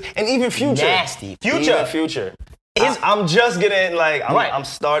uses his, and even Future. Nasty. Future. I'm just getting, like, I'm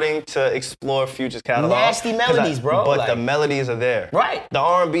starting to explore Future's catalog. Nasty melodies, bro. But the melodies are there. Right. The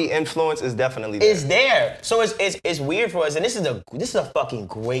R&B influence is definitely there. It's there. So it's weird for us, and this is a fucking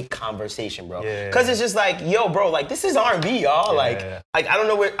great conversation, bro. Because it's just like, yo, bro, like, this is R&B, y'all. Like I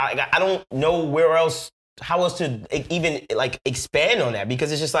don't know where else, how else to even, like, expand on that.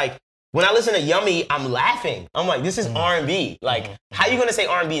 Because it's just like, when I listen to Yummy, I'm laughing. I'm like, this is R&B. Like, how you gonna say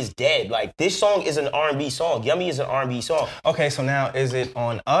R&B is dead? Like, this song is an R&B song. Yummy is an R&B song. Okay, so now is it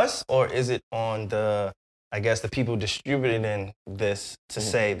on us or is it on the people distributing this to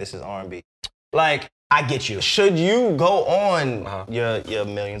say this is R&B? Like, I get you. Should you go on your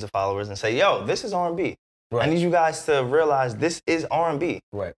millions of followers and say, yo, this is R&B? Right. I need you guys to realize this is R&B.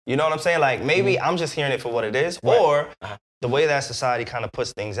 Right. You know what I'm saying? Like, maybe I'm just hearing it for what it is, or the way that society kind of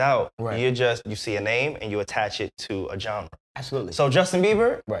puts things out, you see a name and you attach it to a genre. Absolutely. So Justin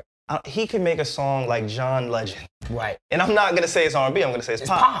Bieber, he could make a song like John Legend. Right. And I'm not going to say it's R&B, I'm going to say it's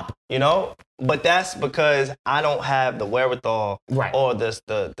pop. You know? But that's because I don't have the wherewithal or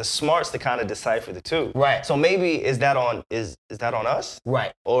the smarts to kind of decipher the two. Right. So maybe is that on us?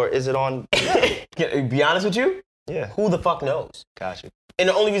 Right. Or is it on Can I be honest with you? Yeah. Who the fuck knows? Gotcha. And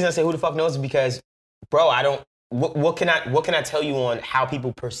the only reason I say who the fuck knows is because, bro, what can I tell you on how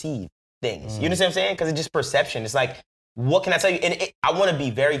people perceive things? You understand what I'm saying? Because it's just perception. It's like, what can I tell you? And I want to be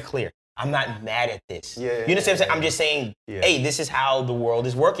very clear. I'm not mad at this. You understand what I'm saying? I'm just saying, hey, this is how the world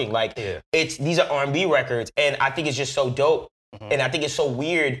is working. Like, these are R&B records, and I think it's just so dope. And I think it's so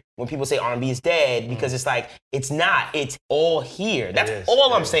weird when people say R&B is dead because it's like, it's not. It's all here. That's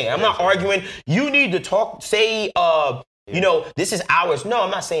all I'm saying. I'm not arguing. You need to say, you know, this is ours. No,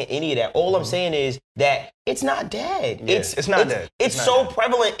 I'm not saying any of that. All I'm saying is that it's not dead. It's not dead. It's so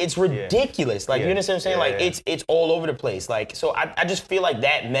prevalent. It's ridiculous. Like, you understand what I'm saying? Like, it's all over the place. Like, so I just feel like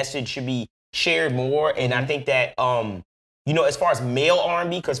that message should be shared more. And I think that, you know, as far as male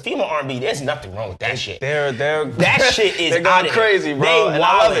R&B, because female R&B, there's nothing wrong with that shit. That shit is they're going crazy, bro. And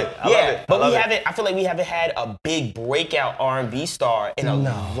I love it. I love it. But I feel like we haven't had a big breakout R&B star in a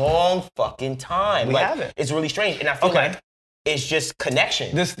long fucking time. We haven't. It's really strange. And I feel like it's just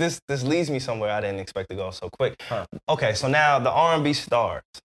connection. This leads me somewhere I didn't expect to go so quick. Okay, so now the R&B stars,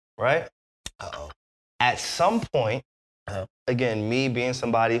 right? At some point, again, me being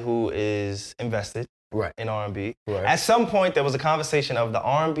somebody who is invested in R&B, at some point there was a conversation of the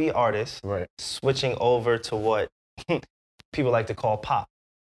R&B artists switching over to what people like to call pop.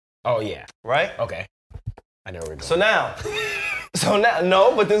 Oh, yeah. Right? Okay. I know where we're going. So now,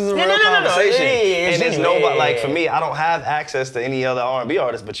 no, but this is a real conversation. And there's nobody, like, for me, I don't have access to any other R&B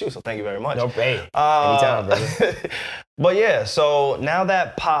artists but you, so thank you very much. No pay. Anytime, brother. But yeah, so now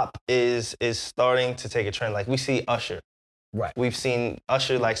that pop is starting to take a trend, like we see Usher. Right. We've seen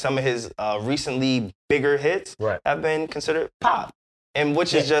Usher, like some of his recently bigger hits have been considered pop, and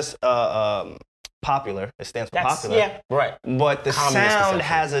which is just popular. It stands for popular. Yeah, right. But the sound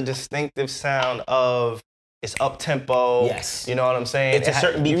has a distinctive sound of it's up tempo. Yes. You know what I'm saying? It's a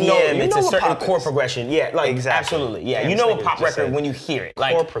certain BPM. It's a certain chord progression. Yeah, like absolutely. Yeah, you know a pop record when you hear it.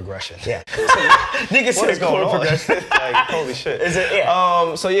 Like chord progression. Yeah. Nigga said chord progression. Like holy shit. Is it?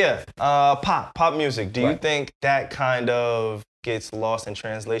 Yeah. So yeah, pop music. Do you think that kind of gets lost in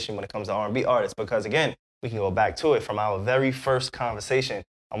translation when it comes to R&B artists? Because again, we can go back to it from our very first conversation.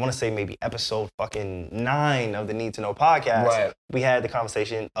 I want to say maybe episode fucking 9 of the Need to Know podcast. Right. We had the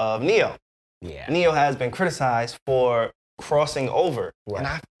conversation of Neo. Yeah. Neo has been criticized for crossing over. Right.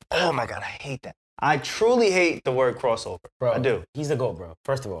 And oh my God, I hate that. I truly hate the word crossover. Bro, I do. He's the GOAT, bro.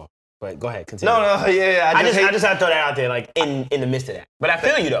 First of all. But go ahead, continue. No, yeah. I just had to throw that out there, like, in the midst of that. But I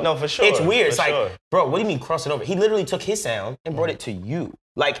feel you, though. No, for sure. It's weird. It's like, sure. bro, what do you mean crossing over? He literally took his sound and brought it to you.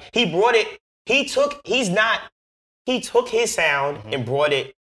 Like, he took his sound and brought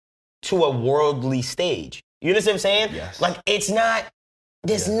it to a worldly stage. You understand what I'm saying? Yes. Like,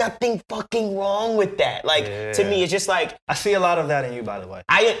 there's nothing fucking wrong with that. Like, to me, it's just like... I see a lot of that in you, by the way.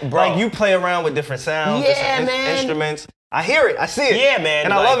 Bro. Like, you play around with different sounds, different instruments. I hear it. I see it. Yeah, man.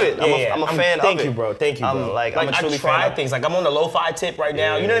 And like, I love it. I'm a fan of it. Thank you, bro. Thank you, bro. I try things. Like, I'm on the lo-fi tip right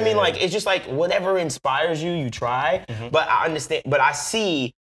now. You know what I mean? Like, it's just like whatever inspires you, you try. But I understand. But I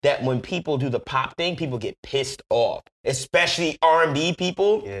see that when people do the pop thing, people get pissed off. Especially R&B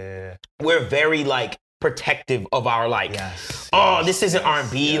people. Yeah. We're very, like, protective of our, like, this isn't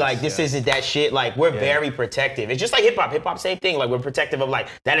R&B, like, this isn't that shit. Like, we're very protective. It's just like hip-hop. Hip-hop, same thing. Like, we're protective of, like,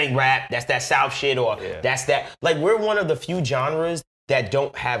 that ain't rap, that's that South shit, or that's that. Like, we're one of the few genres that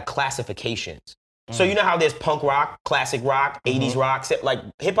don't have classifications. So you know how there's punk rock, classic rock, 80s rock? Like,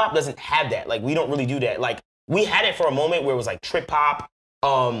 hip-hop doesn't have that. Like, we don't really do that. Like, we had it for a moment where it was, like, trip-hop.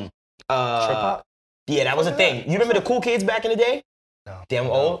 Trip-hop? Yeah, that was a thing. You remember the Cool Kids back in the day? No. Damn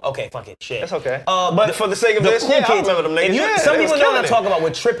old? Okay, fuck it. Shit. That's okay. But for the sake of this, cool kids, I remember them niggas. Some people know what I'm talking about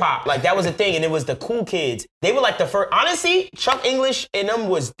with trip hop. Like, that was a thing, and it was the Cool Kids. They were like the first. Honestly, Chuck English and them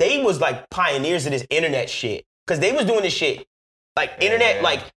was like pioneers of this internet shit. Because they was doing this shit. Like, internet,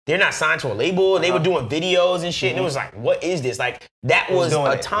 like, they're not signed to a label. They were doing videos and shit. And it was like, what is this? Like, that was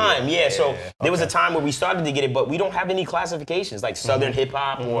a time. So there was a time where we started to get it, but we don't have any classifications. Like, Southern hip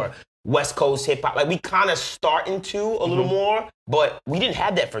hop or West Coast hip hop. Like, we kind of starting to a little more, but we didn't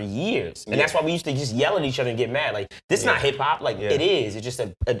have that for years. And that's why we used to just yell at each other and get mad. Like, this is not hip hop. Like, it is.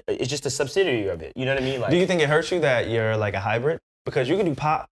 It's just a subsidiary of it. You know what I mean? Like, do you think it hurts you that you're like a hybrid? Because you can do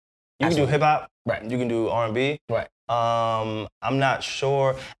pop, you can do hip hop, you can do R&B. Right. I'm not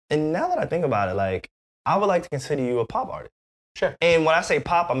sure. And now that I think about it, like, I would like to consider you a pop artist. Sure. And when I say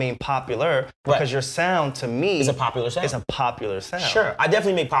pop, I mean popular, because your sound to me is a popular sound. It's a popular sound. Sure. I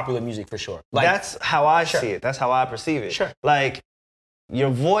definitely make popular music for sure. Like, that's how I see it. That's how I perceive it. Sure. Like, your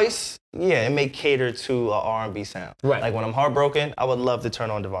voice, it may cater to a R&B sound. Right. Like, when I'm heartbroken, I would love to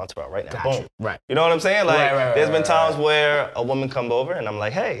turn on Devvon Terrell right now. Got Boom. you. Right. You know what I'm saying? Like, there's been times right. where a woman come over and I'm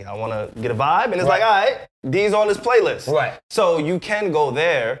like, hey, I want to get a vibe. And it's like, all right, these on this playlist. Right. So you can go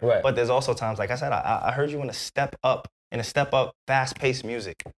there. Right. But there's also times, like I said, I heard you in a step up, fast-paced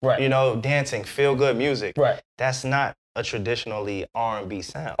music. Right. You know, dancing, feel-good music. Right. That's not a traditionally R&B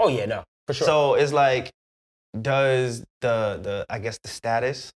sound. Oh, yeah, no, for sure. So it's like, does the I guess the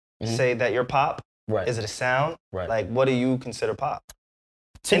status say that you're pop? Right. Is it a sound? Right. Like, what do you consider pop?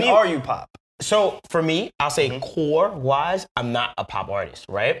 To me, are you pop? So for me, I'll say core-wise, I'm not a pop artist,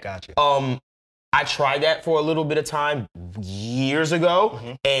 right? Gotcha. I tried that for a little bit of time years ago,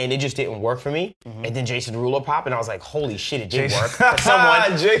 and it just didn't work for me. And then Jason Derulo popped, and I was like, holy shit, it did work for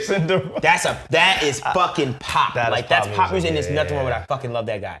someone. Jason Derulo. That is fucking pop. That's pop music, and there's nothing wrong with that. I fucking love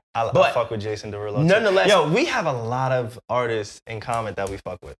that guy. I fuck with Jason Derulo too. Nonetheless, yo, we have a lot of artists in common that we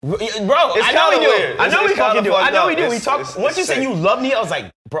fuck with. Bro, I know we do. I know we fucking do. I know we do. We talk. Once you said you love me, I was like,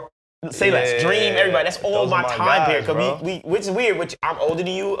 bro. Say less, Dream, everybody. That's all my time period. Cause we, which is weird. Which I'm older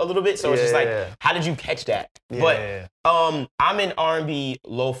than you a little bit, so it's just like, how did you catch that? Yeah. But I'm an R&B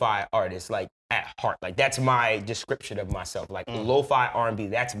lo-fi artist, like at heart. Like that's my description of myself. Like lo-fi R&B.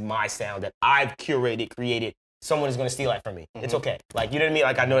 That's my sound that I've curated, created. Someone is gonna steal that from me. It's okay. Like you know what I mean?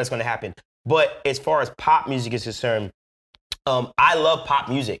 Like I know that's gonna happen. But as far as pop music is concerned, I love pop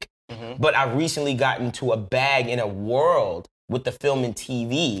music. But I've recently gotten into a bag in a world with the film and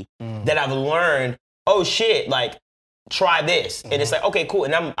TV that I've learned, oh shit, like try this. And it's like, okay, cool.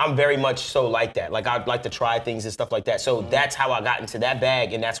 And I'm very much so like that. Like, I'd like to try things and stuff like that. So that's how I got into that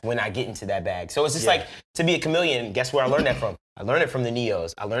bag, and that's when I get into that bag. So it's just like, to be a chameleon, guess where I learned that from? I learned it from the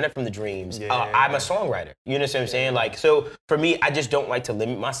Neos. I learned it from the Dreams. I'm a songwriter. You know what I'm saying? Like, so for me, I just don't like to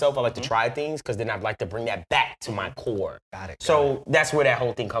limit myself. I like to try things, because then I'd like to bring that back to my core. Got it. So that's where that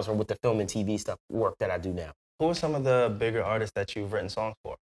whole thing comes from with the film and TV stuff, work that I do now. Who are some of the bigger artists that you've written songs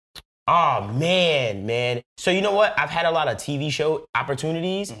for? Oh, man. So you know what? I've had a lot of TV show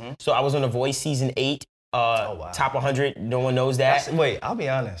opportunities. So I was on The Voice season 8, top 100. No one knows that. Wait, I'll be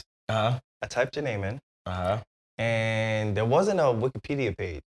honest. Uh-huh. I typed your name in. Uh-huh. And there wasn't a Wikipedia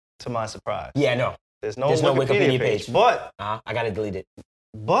page, to my surprise. Yeah, no. There's no Wikipedia page. But I gotta delete it.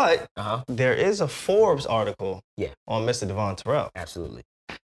 But there is a Forbes article on Mr. Devvon Terrell. Absolutely.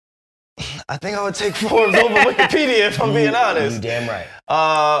 I think I would take Forbes over Wikipedia if I'm being honest. You damn right.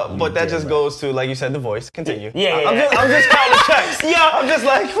 But that just goes to, like you said, The Voice. Continue. Yeah. I'm just counting checks. I'm just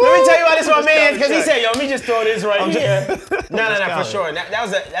like, let me tell you why this my man, because he said, yo, let me just throw this right here. No, for sure.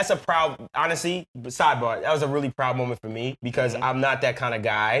 That's a proud, honestly, sidebar, that was a really proud moment for me, because I'm not that kind of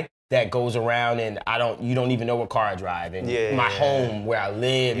guy that goes around and you don't even know what car I drive and my home, where I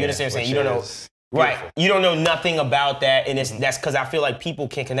live. You understand what I'm saying? You don't know. Right. You don't know nothing about that, and that's because I feel like people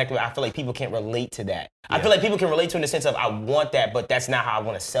can connect with it. I feel like people can't relate to that. I feel like people can relate to it in the sense of, I want that, but that's not how I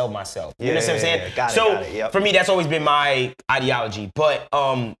want to sell myself. You understand what I'm saying? Got it. For me, that's always been my ideology. But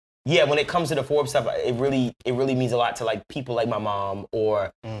when it comes to the Forbes stuff, it really means a lot to like people like my mom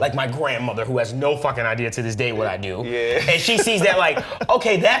or like my grandmother, who has no fucking idea to this day what I do. And she sees that like,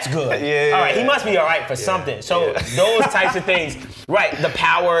 okay, that's good. All right, he must be all right for something. So those types of things, right? The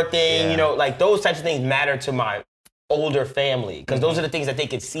power thing, you know, like those types of things matter to my older family, because those are the things that they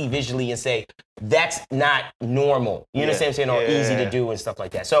could see visually and say, that's not normal. You understand what I'm saying? Or easy to do and stuff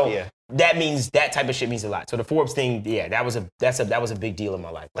like that. So that means, that type of shit means a lot. So the Forbes thing, that was a big deal in my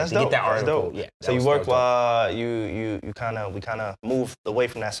life. Like, That's to dope. get that article. Yeah. So you work while we kind of moved away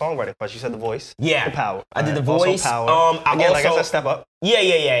from that songwriting part. You said The Voice. Yeah. The Power. I did The Voice. Power. Again, like I said, step up.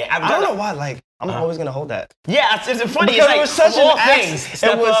 Yeah. I don't know why. Like, I'm always gonna hold that. Yeah, it's funny. Because it's like, it was such all an things.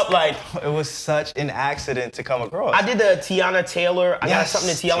 Step up, like, it was such an accident to come across. I did the Tiana Taylor. I got something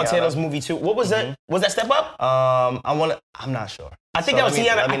in Tiana Taylor's movie too. What was that? Was that Step Up? I'm not sure. I think that was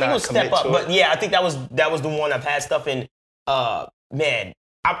Tiana. I think it was Step Up. But yeah, I think that was the one. I've had stuff in. Man,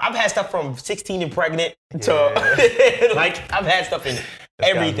 I've had stuff from 16 and pregnant to like, I've had stuff in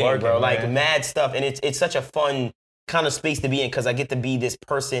everything, bro. Like, mad stuff, and it's such a fun kind of space to be in, because I get to be this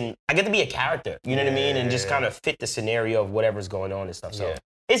person. I get to be a character. You know what I mean? And just kind of fit the scenario of whatever's going on and stuff. So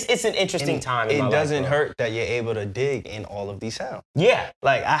it's an interesting time in my life. It doesn't hurt that you're able to dig in all of these sounds. Yeah.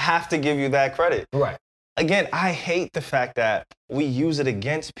 Like, I have to give you that credit. Right. Again, I hate the fact that we use it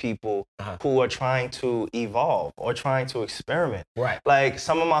against people who are trying to evolve or trying to experiment. Right. Like,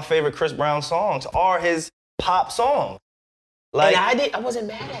 some of my favorite Chris Brown songs are his pop songs. Like, and I wasn't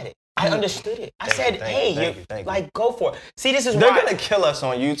mad at it. I understood it. I said, hey, like, go for it. See, this is They're gonna kill us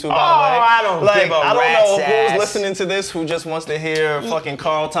on YouTube, by the way. I don't give a I don't know ass. who's listening to this who just wants to hear fucking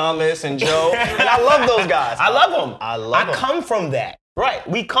Carl Thomas and Joe. And I love those guys. I love them. I come from that. Right.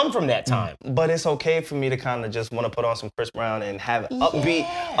 We come from that time. But it's okay for me to kind of just want to put on some Chris Brown and have upbeat,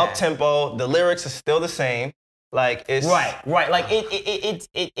 up-tempo. The lyrics are still the same. Like, it's... Right. Like,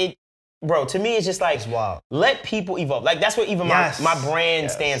 it bro, to me, it's just like, it's wild. Let people evolve. Like, that's what even my brand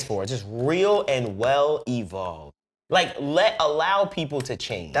stands for. It's just real and well evolved. Like, allow people to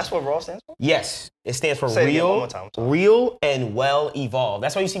change. That's what RAW stands for? Yes. It stands for real and well evolved.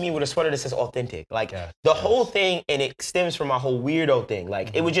 That's why you see me with a sweater that says authentic. Like, the whole thing, and it stems from my whole weirdo thing.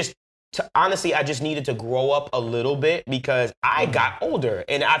 Like, it was just, honestly, I just needed to grow up a little bit, because I got older.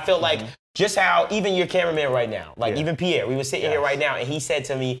 And I felt like, just how, even your cameraman right now, like even Pierre, we were sitting here right now, and he said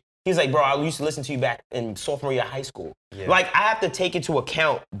to me, he was like, bro, I used to listen to you back in sophomore year of high school. Like, I have to take into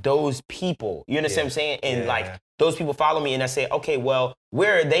account those people. You understand what I'm saying? And like, those people follow me, and I say, okay, well,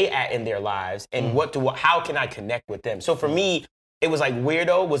 where are they at in their lives? And how can I connect with them? So for me, it was like,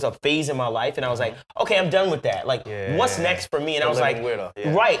 weirdo was a phase in my life, and I was like, okay, I'm done with that. Like, what's next for me? And I was like,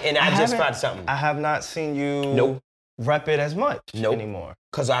 weirdo. Right, and I just found something. I have not seen you rep it as much anymore.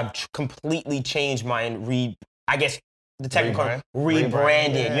 Because I've completely changed my I guess, the technical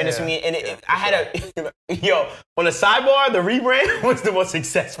rebranded. You understand me? And I had on a sidebar, the rebrand was the most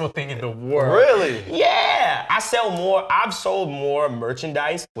successful thing in the world. Really? Yeah. I've sold more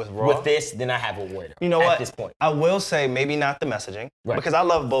merchandise with this than I have with Weirdo. You know what? At this point. I will say, maybe not the messaging, because I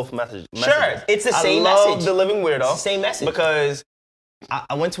love both messages. Sure. It's the same message. I love the Living Weirdo. It's the same message. Because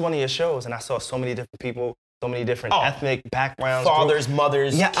I went to one of your shows, and I saw so many different people, so many different ethnic backgrounds. Fathers,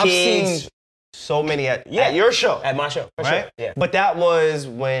 mothers, kids. so many at your show. At my show, for right? sure. Yeah. But that was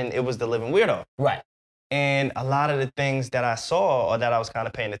when it was the Living Weirdo. Right. And a lot of the things that I saw or that I was kind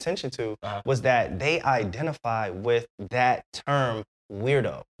of paying attention to was that they identify with that term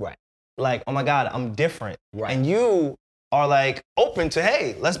weirdo. Right. Like, oh my God, I'm different. Right. And you are like open to,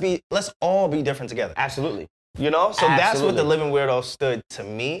 hey, let's all be different together. Absolutely. You know? So that's what the Absolutely. Living Weirdo stood to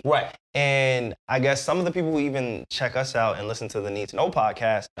me. Right. And I guess some of the people who even check us out and listen to the Need to Know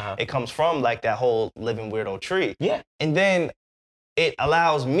podcast, it comes from like that whole Living Weirdo tree. Yeah. And then it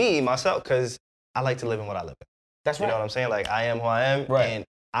allows me, myself, because I like to live in what I live in. That's right. You know what I'm saying? Like, I am who I am. Right. And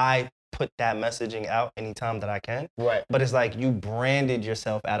I put that messaging out anytime that I can. Right. But it's like you branded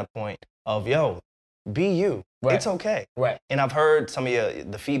yourself at a point of, yo, be you. Right. It's okay. Right. And I've heard some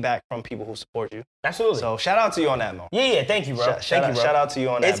of the feedback from people who support you. Absolutely. So shout out to you on that, Mo. Yeah, thank you, bro. Shout out to you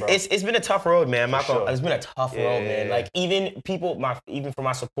on that, bro. It's been a tough road, man. Sure. It's been a tough road, man. Yeah. Like even for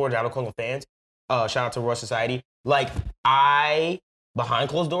my supporters, I don't call them fans. Shout out to Royal Society. Like I, behind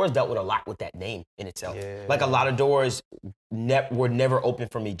closed doors, dealt with a lot with that name in itself. Yeah. Like a lot of doors were never open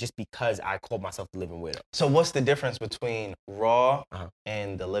for me just because I called myself the Living Weirdo. So what's the difference between Raw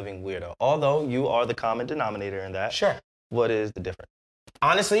and the Living Weirdo? Although you are the common denominator in that. Sure. What is the difference?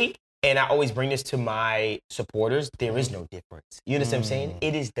 Honestly, and I always bring this to my supporters, there is no difference. You understand what I'm saying?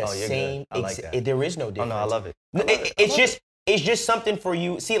 It is the same. I like that. There is no difference. Oh, no, I love it. It's just something for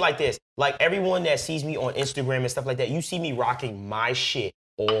you. See it like this. Like everyone that sees me on Instagram and stuff like that, you see me rocking my shit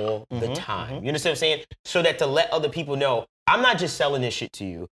all the time. You understand what I'm saying? So that to let other people know, I'm not just selling this shit to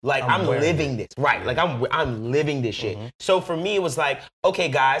you. Like I'm living this. Right. Like I'm living this shit. So for me, it was like, okay,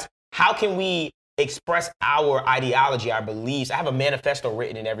 guys, how can we express our ideology, our beliefs? I have a manifesto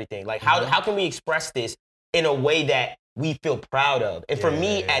written and everything. Like how can we express this in a way that we feel proud of? And for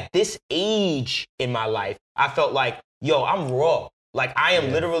me, at this age in my life, I felt like, yo, I'm raw. Like I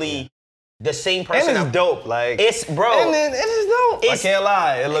am literally the same person. And it's dope. Like it's bro. And it is dope. I can't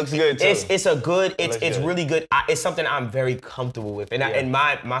lie. It looks good too. It's really good. It's something I'm very comfortable with. And and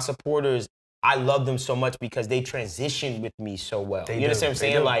my supporters, I love them so much because they transitioned with me so well. You understand what I'm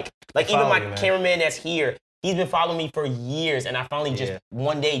saying? Like even my cameraman that's here, he's been following me for years, and I finally just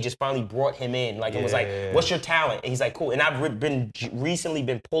one day finally brought him in. Like it was like, what's your talent? And he's like, cool. And I've recently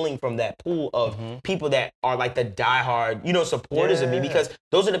been pulling from that pool of people that are like the diehard, supporters of me, because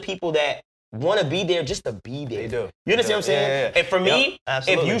those are the people that want to be there just to be there. They do. You understand what I'm saying? And for me,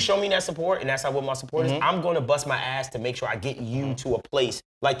 absolutely. if you show me that support, and that's how what my support is, I'm going to bust my ass to make sure I get you to a place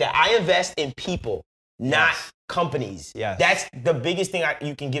like that. I invest in people, not companies. Yes. That's the biggest thing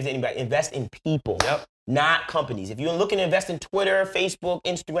you can give to anybody. Invest in people. Not companies. If you're looking to invest in Twitter, Facebook,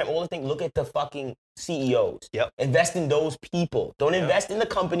 Instagram, all the things, look at the fucking CEOs. Invest in those people. Don't invest in the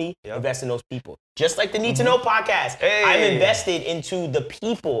company. Invest in those people. Just like the Need to Know podcast. I'm invested into the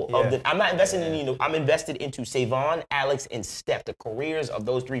people of I'm not invested in I'm invested into SaVon, Alex, and Steph, the careers of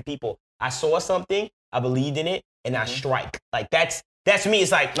those three people. I saw something, I believed in it, and I strike. Like that's me.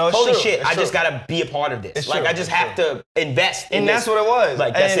 It's like, holy shit, I just gotta be a part of this. I just have to invest in and this. that's what it was.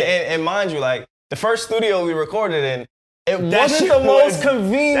 Like that's it. And mind you, like the first studio we recorded in, it wasn't the most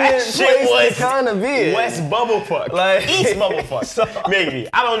convenient place to kind of be. West Bumblefuck. Like East Bumblefuck. Maybe.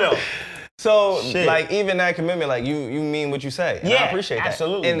 I don't know. So, like, even that commitment, like, you mean what you say. And I appreciate that.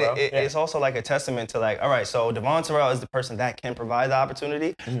 Absolutely, and bro. It's also like a testament to, like, all right, so Devvon Terrell is the person that can provide the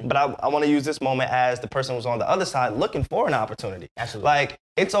opportunity, but I want to use this moment as the person who's on the other side looking for an opportunity. Absolutely. Like,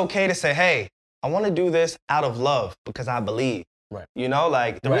 it's okay to say, hey, I want to do this out of love because I believe. Right. You know,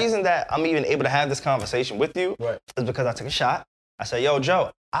 like, the reason that I'm even able to have this conversation with you is because I took a shot. I said, yo,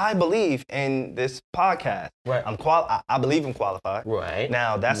 Joe, I believe in this podcast. Right. I believe I'm qualified. Right.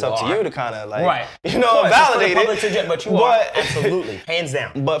 Now, that's up to you to kind of, like, course, validate it. But you are, absolutely, hands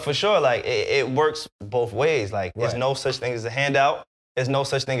down. But for sure, like, it works both ways. Like, there's no such thing as a handout. There's no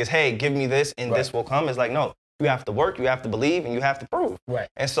such thing as, hey, give me this and this will come. It's like, no, you have to work, you have to believe, and you have to prove. Right.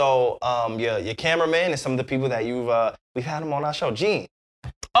 And so, your cameraman and some of the people that we've had them on our show, Gene.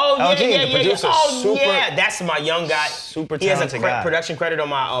 Oh, the producer, that's my young guy. Super talented He has a guy. Production credit on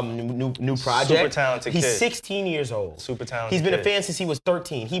my new project. Super talented He's kid. 16 years old. Super talented He's been a kid. fan since he was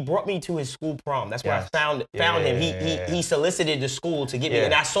 13. He brought me to his school prom. That's where I found him. He solicited the school to get me,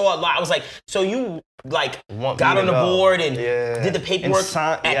 and I saw a lot. I was like, so you got on the board and did the paperwork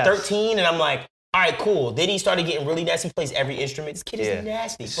at 13, and I'm like, all right, cool. Then he started getting really nasty. He plays every instrument. This kid is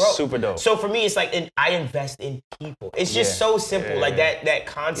nasty, bro. Super dope. So for me, it's like, I invest in people. It's just so simple. Like that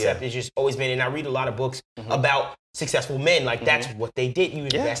concept is just always been, and I read a lot of books about successful men. Like that's what they did. You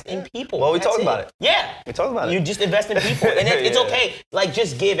invest in people. Well, we talked about it. Yeah. We talked about it. You just invest in people. And it's okay. Like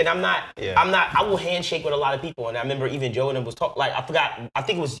just give. And I will handshake with a lot of people. And I remember even Joe and him was talking, like I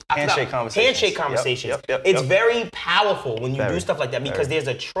think it was handshake conversations. Yep. It's very powerful when you do stuff like that because there's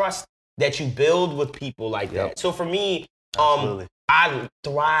a trust that you build with people like that. So for me, I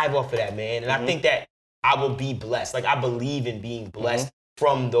thrive off of that, man. And I think that I will be blessed. Like I believe in being blessed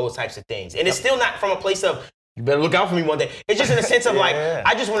from those types of things. And it's still not from a place of, you better look out for me one day. It's just in a sense of like,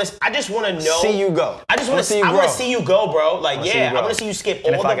 I just want to know. See you go. I want to see you go, bro. Like, I want to see you skip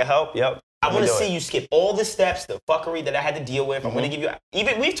all if I can help, I want to see you skip all the steps, the fuckery that I had to deal with. I'm going to give you,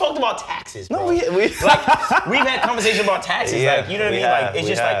 even, we've talked about taxes, bro. No, we've had conversations about taxes. Like, you know what I mean? Like, it's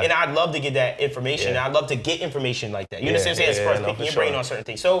just like, and I'd love to get that information. And I'd love to get information like that. You understand what I'm saying? It's first picking your brain on certain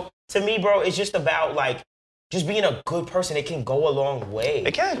things. So to me, bro, it's just about like, just being a good person. It can go a long way.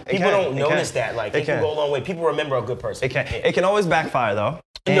 It can. People don't notice that. Like, it can go a long way. People remember a good person. It can. It can always backfire though.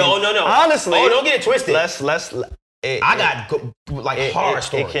 No. Honestly. Oh, don't get it twisted. I got horror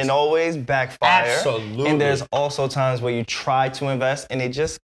stories. It can always backfire. Absolutely. And there's also times where you try to invest and it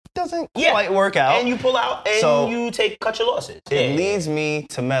just doesn't quite work out. And you pull out and you cut your losses. It leads me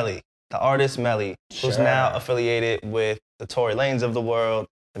to Melly, the artist Melly, who's now affiliated with the Tory Lanez of the world,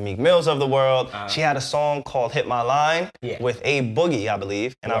 the Meek Mills of the world. She had a song called Hit My Line with A Boogie, I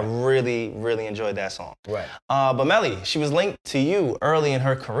believe, and I really, really enjoyed that song. Right. But Melly, she was linked to you early in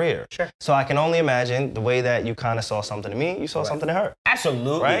her career. Sure. So I can only imagine the way that you kind of saw something in me, you saw something in her.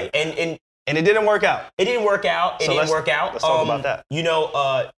 Absolutely. Right? And it didn't work out. Let's talk about that. You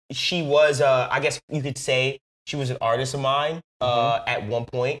know, she was, I guess you could say, she was an artist of mine at one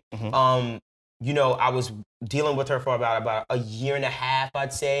point. You know, I was dealing with her for about a year and a half,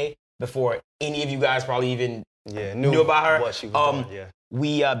 I'd say, before any of you guys probably even knew about her. What she was doing,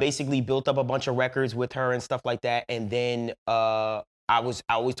 We basically built up a bunch of records with her and stuff like that, and then I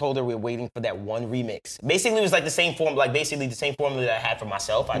always told her we were waiting for that one remix. Basically, it was like the same formula that I had for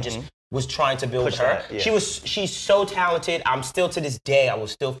myself. I just was trying to build her. She's so talented. I'm still to this day, I will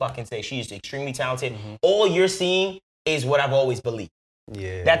still fucking say she's extremely talented. All you're seeing is what I've always believed.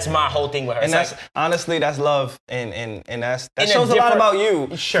 Yeah, that's my whole thing with her. And that's honestly, that's love, and that shows a lot about you.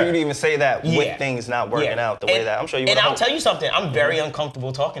 For you to even say that with things not working out the way that I'm sure you. And I'll tell you something, I'm very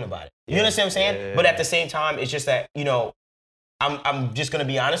uncomfortable talking about it. You understand what I'm saying? But at the same time, it's just that I'm just gonna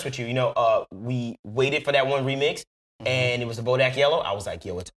be honest with you. We waited for that one remix, and it was the Bodak Yellow. I was like,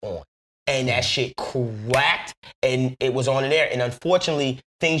 yo, it's on, and that shit cracked, and it was on in there. And unfortunately,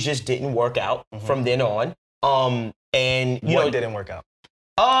 things just didn't work out from then on. And what didn't work out?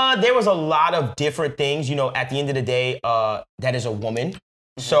 There was a lot of different things. At the end of the day, that is a woman.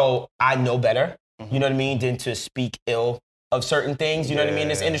 So I know better, you know what I mean, than to speak ill of certain things. You know what I mean? In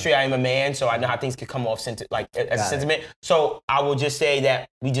this industry, I am a man, so I know how things could come off as a sentiment. So I will just say that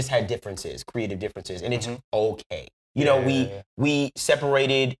we just had differences, creative differences, and it's okay. We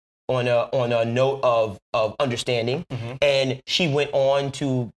separated on a note of understanding, and she went on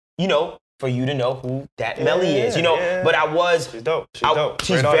to, for you to know who that Melly is, But she's dope.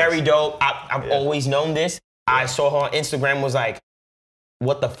 She's very dope. I've always known this. I saw her on Instagram, was like,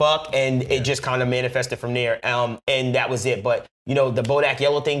 what the fuck? And it just kind of manifested from there. And that was it. But, the Bodak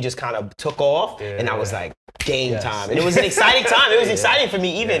Yellow thing just kind of took off. And I was like, game time. And it was an exciting time. It was exciting for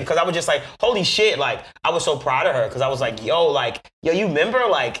me even because I was just like, holy shit. Like, I was so proud of her because I was like, yo, you remember?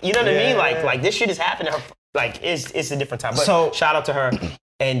 Like, you know what I mean? Like this shit is happening. Like, it's a different time. But shout out to her.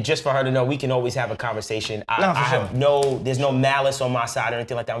 And just for her to know, we can always have a conversation. There's no malice on my side or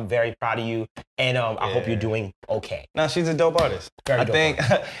anything like that. I'm very proud of you, and I hope you're doing okay. No, she's a dope artist. I think,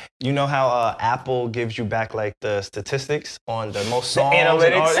 you know how Apple gives you back like the statistics on the most songs? The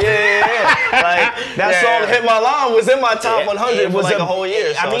analytics? Like, that song, Hit My Line, was in my top 100 for like a whole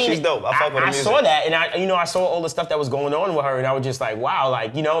year, so she's dope. I fuck with her music. I saw that, and I saw all the stuff that was going on with her, and I was just like, wow,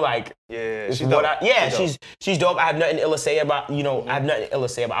 she's dope. She's dope. I have nothing ill to say about, I have nothing ill to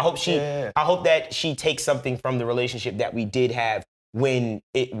say about. I hope that she takes something from the relationship that we did have when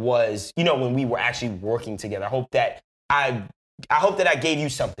it was, when we were actually working together. I hope that I gave you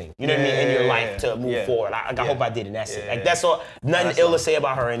something, you know what I mean, in your life to move forward. I hope I did, and that's it. Like, that's all. Nothing ill to say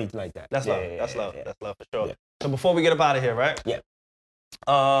about her or anything like that. That's love. That's love. That's love for sure. Yeah. So before we get up out of here, right? Yeah.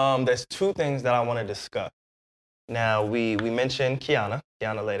 There's two things that I want to discuss. Now, we mentioned Kiana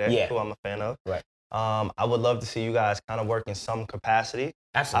Later, who I'm a fan of. Right. I would love to see you guys kind of work in some capacity.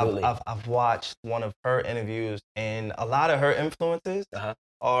 Absolutely. I've watched one of her interviews, and a lot of her influences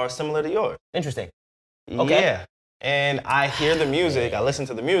are similar to yours. Interesting. Okay. Yeah. And I hear the music, I listen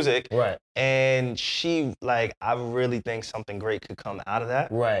to the music, Right. and she, like, I really think something great could come out of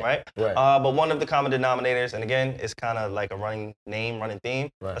that. Right. But one of the common denominators, and again, it's kind of like a running theme. Right.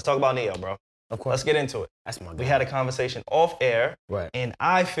 Let's talk about Neo, bro. Of course. Let's get into it. That's my guy. We had a conversation off air, Right. and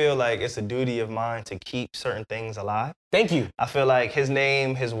I feel like it's a duty of mine to keep certain things alive. Thank you. I feel like his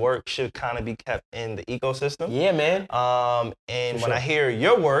name, his work should kind of be kept in the ecosystem. Yeah, man. And when I hear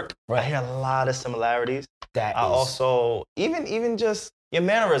your work, I Right. hear a lot of similarities. That I is- also, even just your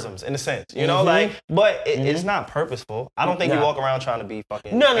mannerisms in a sense, you know, like, but it's not purposeful. I don't think you walk around trying to be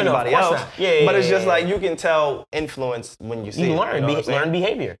fucking anybody of course else. not. Yeah, but it's yeah, just like you can tell influence when you see You it. learn, You know what I'm saying? learn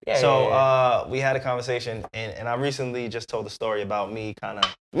behavior. Yeah, So we had a conversation, and I recently just told the story about me kind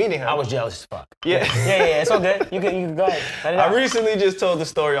of meeting him. I was jealous as fuck. Yeah. Yeah, it's all good. You can go ahead. Let it I out. recently just told the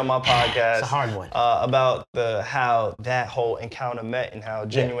story on my podcast. It's a hard one. About how that whole encounter met and how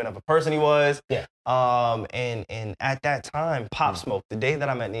genuine of a person he was. Yeah. And at that time, Pop Smoke, the day that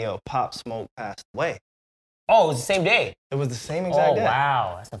I met Neo, Pop Smoke passed away. Oh, it was the same day. It was the same exact day. Oh,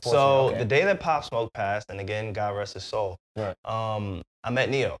 wow. That's unfortunate. So Okay. the day that Pop Smoke passed, and again, God rest his soul, Right. I met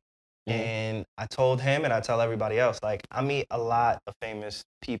Neo. And I told him, and I tell everybody else, like, I meet a lot of famous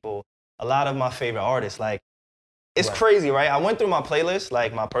people, a lot of my favorite artists. Like, it's crazy, right? I went through my playlist,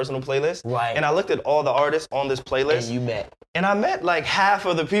 like my personal playlist, Right. and I looked at all the artists on this playlist. And you met. And I met like half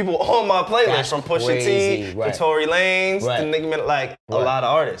of the people on my playlist, That's from Pusha crazy, T right. to Tory Lanez Right. to Nicki Minaj, like a Right. lot of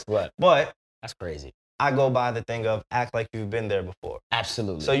artists. Right. But That's crazy. I go by the thing of act like you've been there before.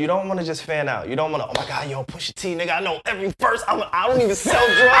 Absolutely. So you don't want to just fan out. You don't want to, oh my God, yo, Pusha T, nigga, I know every verse. I don't even sell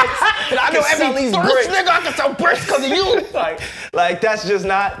drugs. But I know every verse, nigga. I can sell bricks because of you. like that's just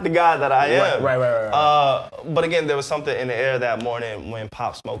not the guy that I am. Right. But again, there was something in the air that morning when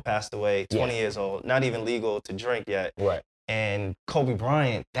Pop Smoke passed away, 20 years old, not even legal to drink yet. Right. And Kobe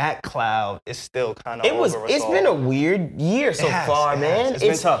Bryant, that cloud is still kind of over us It's all. been a weird year so far, man. It's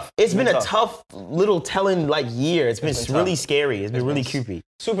been tough. It's been a tough little telling like year. It's been really scary. It's been really creepy.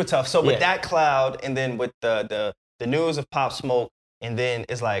 Super tough. So with that cloud, and then with the news of Pop Smoke, and then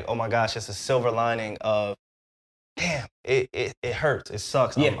it's like, oh my gosh, it's a silver lining of, damn, it hurts. It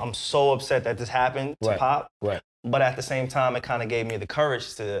sucks. Yeah. I'm so upset that this happened to Pop. Right. But at the same time, it kind of gave me the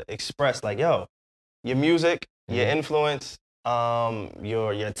courage to express, like, yo, your music, your influence,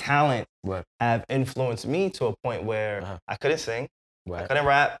 your talent have influenced me to a point where I couldn't sing, I couldn't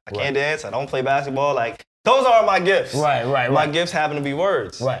rap, I can't dance, I don't play basketball. Like, those are my gifts. Right. My gifts happen to be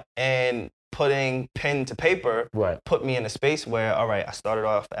words. Right. And putting pen to paper put me in a space where, all right, I started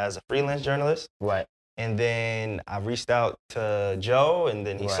off as a freelance journalist. Right. And then I reached out to Joe, and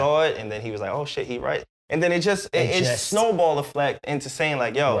then he saw it, and then he was like, oh shit, he right. And then it just snowball effect into saying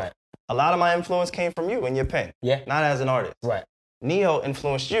like, yo, a lot of my influence came from you and your pen. Yeah. Not as an artist. Right. Neo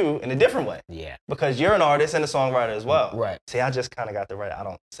influenced you in a different way. Yeah. Because you're an artist and a songwriter as well. Right. See, I just kind of got the right. I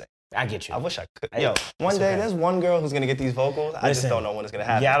don't sing. I get you. I wish I could. Yo, one day there's one girl who's gonna get these vocals. I just don't know when it's gonna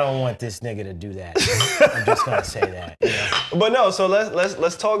happen. Yeah, I don't want this nigga to do that. I'm just gonna say that. You know? But no, so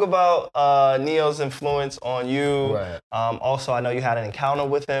let's talk about Neo's influence on you. Right. Also, I know you had an encounter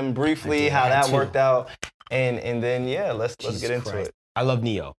with him briefly, how that worked out, and then let's get into it. I love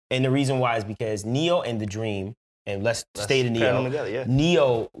Neo, and the reason why is because Neo and The Dream, and let's stay to pair them Neo. together,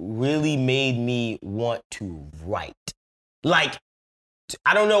 Neo really made me want to write. Like,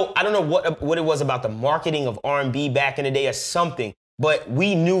 I don't know what it was about the marketing of R&B back in the day or something, but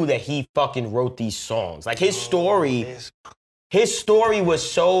we knew that he fucking wrote these songs. Like, his story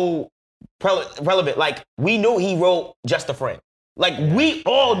was so relevant. Like, we knew he wrote Just a Friend. Like, we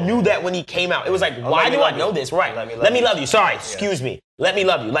all knew that when he came out. It was like, why do I know this? Right. Let me love you. Sorry, excuse me. Let me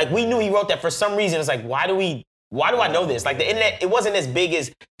love you. Like, we knew he wrote that for some reason. It's like, why do I know this? Like, the internet, it wasn't as big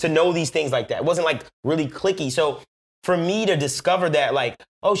as to know these things like that. It wasn't like really clicky. So for me to discover that, like,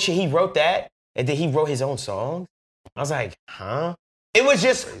 oh shit, he wrote that, and then he wrote his own songs, I was like, huh? It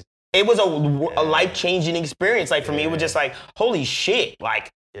was a life-changing experience. Like, for me, it was just like, holy shit. Like,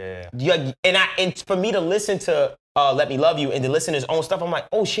 and for me to listen to Let Me Love You and to listen to his own stuff, I'm like,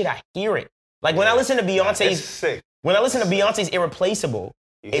 oh shit, I hear it. Like, when I listen to Beyonce's Irreplaceable,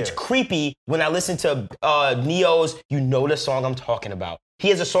 it's creepy. When I listen to Neo's, you know the song I'm talking about. He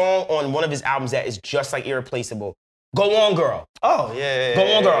has a song on one of his albums that is just like Irreplaceable. Go On Girl. Oh, yeah. Go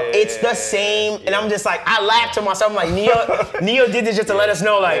On Girl. It's the same. And I'm just like, I laugh to myself. I'm like, Neo did this just to let us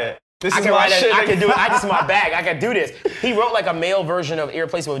know, like, this I is can my write shit. I can do it. This is my bag. I can do this. He wrote like a male version of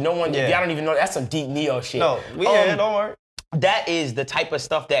Irreplaceable. No one, y'all don't even know. That's some deep Neo shit. No, don't worry. That is the type of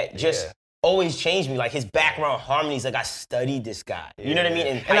stuff that just always changed me. Like, his background harmonies, like, I studied this guy. You know what I mean?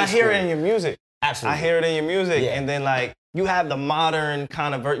 And I hear it in your music. Absolutely. I hear it in your music, and then like you have the modern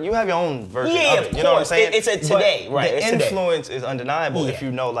kind of you have your own version of it. You know what I'm saying? It's a today, but right? The it's influence is undeniable if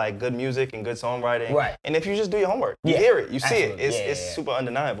you know like good music and good songwriting, right? And if you just do your homework, you hear it, you see it. It's super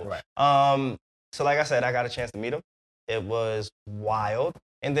undeniable, right? So like I said, I got a chance to meet him. It was wild.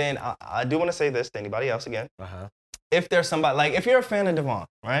 And then I do want to say this to anybody else again. If there's somebody, like if you're a fan of Devvon,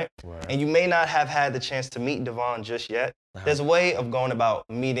 right? And you may not have had the chance to meet Devvon just yet, there's a way of going about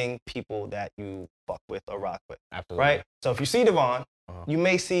meeting people that you fuck with or rock with. Absolutely. Right? So if you see Devvon, you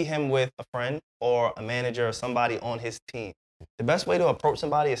may see him with a friend or a manager or somebody on his team. The best way to approach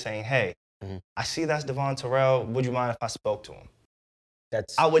somebody is saying, hey, I see that's Devvon Terrell. Would you mind if I spoke to him?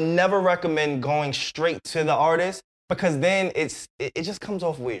 I would never recommend going straight to the artist because then it just comes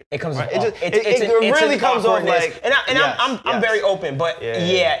off weird. It comes right? off. It really comes off like. And I'm very open, but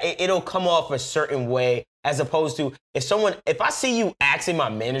it'll come off a certain way as opposed to if I see you asking my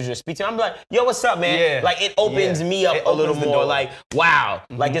manager to speak to him, I'm like, yo, what's up, man? Yeah. Like it opens me up a little more. Like, wow,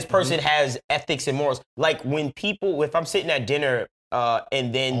 like this person has ethics and morals. Like when if I'm sitting at dinner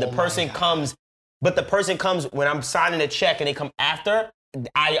and then the person comes, but the person comes when I'm signing a check and they come after.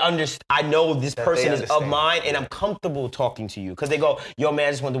 I know this person is of mine, and I'm comfortable talking to you because they go, "Yo, man,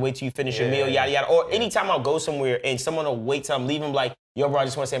 I just wanted to wait till you finish your meal, yada yada." Or anytime I'll go somewhere and someone will wait till I'm leaving, like, "Yo, bro, I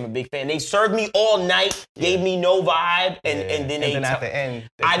just want to say I'm a big fan." They served me all night, gave me no vibe, and then at the end,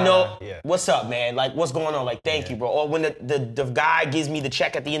 I know what's up, man. Like, what's going on? Like, thank you, bro. Or when the guy gives me the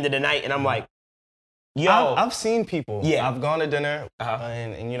check at the end of the night, and I'm like, yo, I've seen people. I've gone to dinner,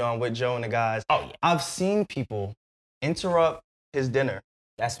 and you know I'm with Joe and the guys. I've seen people interrupt his dinner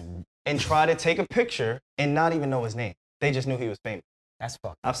and try to take a picture and not even know his name. They just knew he was famous. That's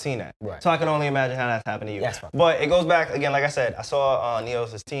fucked. I've seen that. Right. So I can only imagine how that's happened to you. That's fucked. But it goes back, again, like I said, I saw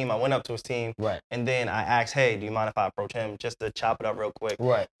Neos' team. I went up to his team. Right. And then I asked, hey, do you mind if I approach him just to chop it up real quick?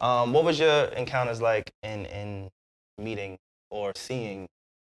 Right. What was your encounters like in meeting or seeing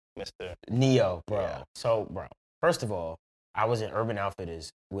Mr. Neo, bro? Yeah. So, bro, first of all, I was in Urban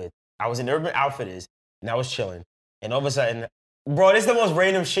Outfitters and I was chilling. And all of a sudden, bro, this is the most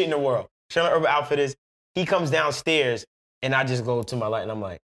random shit in the world. Chilling at Urban Outfitters, he comes downstairs, and I just go to my light, and I'm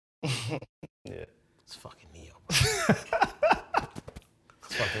like, it's fucking Neo, bro.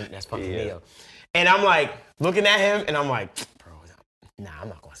 That's fucking Neo. And I'm like, looking at him, and I'm like, bro, nah, I'm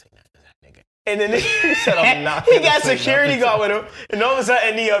not going to say that to that nigga. And then he got security guard with him, and all of a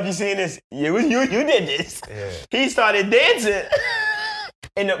sudden, Neo, if you seen this, you did this. Yeah. He started dancing.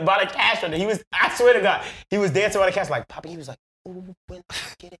 By the cash register, I swear to God, he was dancing by the cash like, Poppy, he was like, ooh, when I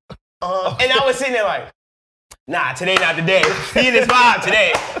get it. And I was sitting there like, nah, today, not today. He in his vibe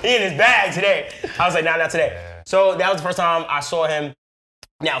today. He in his bag today. I was like, nah, not today. Yeah. So that was the first time I saw him.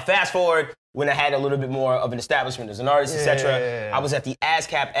 Now, fast forward, when I had a little bit more of an establishment as an artist, etc. I was at the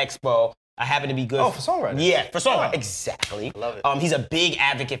ASCAP Expo. I happened to be good. Oh, for songwriters? Yeah, for songwriters. Exactly. Love it. He's a big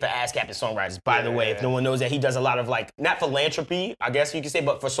advocate for ASCAP and songwriters, by the way. If no one knows that, he does a lot of, like, not philanthropy, I guess you could say,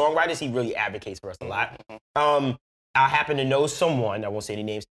 but for songwriters, he really advocates for us a lot. I happen to know someone, I won't say any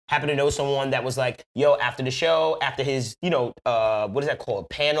names, that was like, yo, after the show, after his, what is that called?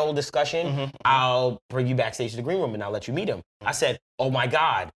 Panel discussion, I'll bring you backstage to the green room and I'll let you meet him. I said, oh my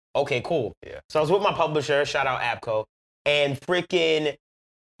God. Okay, cool. Yeah. So I was with my publisher, shout out Abco, and freaking,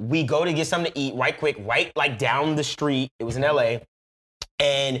 we go to get something to eat right quick, right like down the street. It was in LA.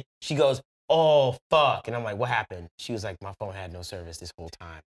 And she goes, oh, fuck. And I'm like, what happened? She was like, my phone had no service this whole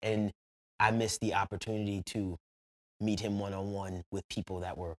time. And I missed the opportunity to meet him one-on-one with people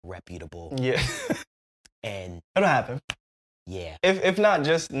that were reputable. Yeah. And it'll happen. Yeah. If not,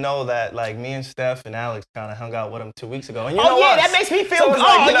 just know that like me and Steph and Alex kind of hung out with him 2 weeks ago. And you know us. That makes me feel good.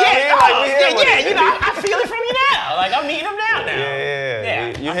 I feel it from you now. Like I'm meeting him now.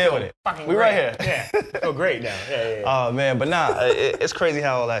 Yeah. You're here with it. We right here. Yeah. I feel great now. Yeah. Oh man, but nah, it's crazy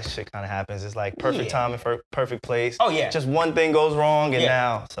how all that shit kind of happens. It's like perfect time and perfect place. Oh yeah. Just one thing goes wrong and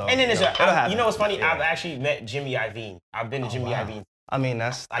now. So. And then it'll happen. You know what's funny? Yeah. I've actually met Jimmy Iovine. I've been to Jimmy Iovine. I mean,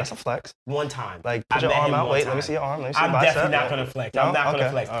 that's a flex. One time. Like, put your arm out. Wait, let me see your arm. Let me see your bicep. I'm definitely not going to flex. I'm not going to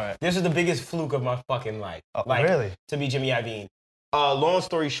flex. All right. This is the biggest fluke of my fucking life. Really? To be Jimmy Iovine. Long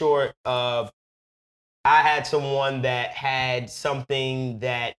story short, I had someone that had something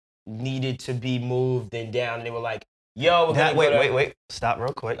that needed to be moved and down. And they were like, yo, wait. Stop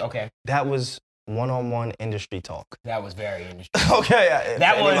real quick. Okay. That was one-on-one industry talk. That was very industry. Okay,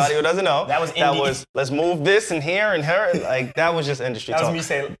 anybody who doesn't know, that was let's move this and here and her. Like that was just industry talk. That was me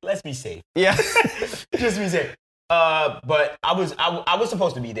saying, let's be safe. Yeah, just be safe. But I was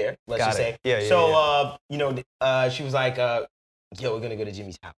supposed to be there. Let's just say. Yeah. So she was like, yo, we're gonna go to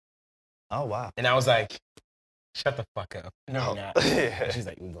Jimmy's house. Oh wow. And I was like, shut the fuck up. No, we're not. She's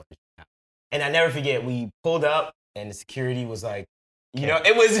like, we're going to Jimmy's house. And I never forget, we pulled up and the security was like, you know,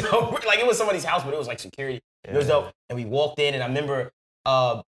 it was like it was somebody's house, but it was like security. It was dope. And we walked in, and I remember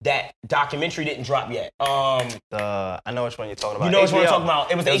that documentary didn't drop yet. I know which one you're talking about. You know which one I'm talking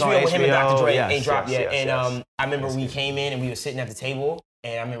about. It was the HBO with him and Dr. Dre. Yes, ain't dropped yet. Yes. And I remember we came in and we were sitting at the table,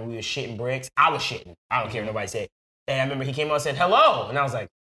 and I remember we were shitting bricks. I was shitting. I don't care what nobody said. And I remember he came on and said, hello. And I was like,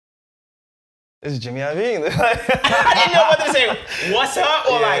 this is Jimmy Iovine. I didn't know whether to say, what's up?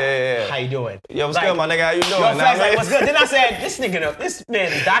 Or how you doing? Yo, what's good, my nigga? How you doing? Yo, like, what's good? Then I said, this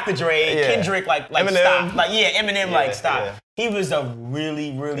man, Dr. Dre, Kendrick, like Eminem. Stop. Like, Eminem, stop. Yeah. He was a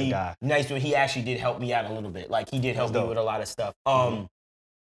really, really nice dude. He actually did help me out a little bit. Like, he did help me with a lot of stuff.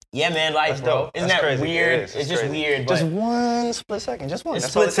 Yeah, man, life, bro. Isn't that crazy. Weird? It's just weird. But just one split second. Just one. It's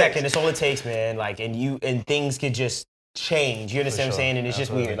split second. That's all it takes, man. Like, and things could just change. You understand what I'm saying? And it's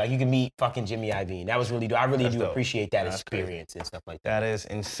just weird. Like, you can meet fucking Jimmy Iovine. That was really dope. I really do appreciate that experience and stuff like that. That is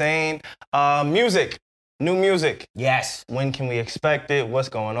insane. Music. New music. Yes. When can we expect it? What's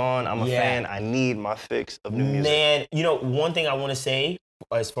going on? I'm a fan. I need my fix of new music. Man, you know, one thing I want to say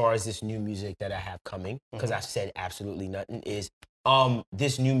as far as this new music that I have coming, because I've said absolutely nothing, is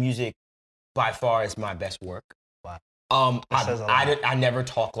this new music by far is my best work. Wow. I never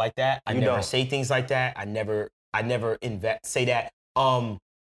talk like that. I never say things like that. I never say that.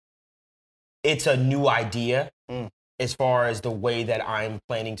 It's a new idea as far as the way that I'm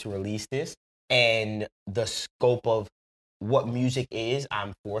planning to release this, and the scope of what music is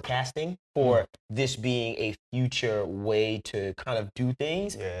I'm forecasting for this being a future way to kind of do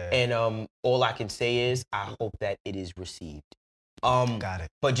things. Yeah. And all I can say is I hope that it is received. Got it.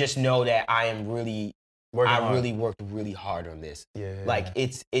 But just know that I am really really worked really hard on this. Yeah. Like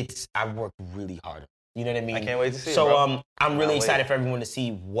I've worked really hard. You know what I mean? I can't wait to see it, bro. I'm really excited for everyone to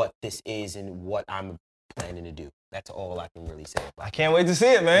see what this is and what I'm planning to do. That's all I can really say. I can't wait to see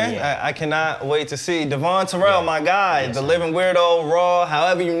it, man. Yeah. I cannot wait to see Devvon Terrell, my guy, the living weirdo, raw,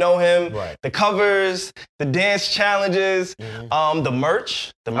 however you know him. Right. The covers, the dance challenges, the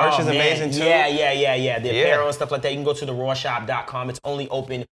merch. The merch is amazing too. Yeah. The apparel and stuff like that. You can go to therawshop.com. It's only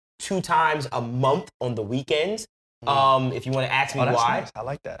open 2 times a month on the weekends. If you want to ask me why. Nice. I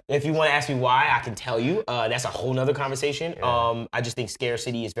like that. If you want to ask me why, I can tell you. That's a whole nother conversation. Yeah. I just think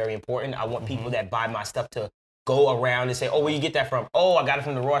scarcity is very important. I want people that buy my stuff to go around and say, oh, where you get that from? Oh, I got it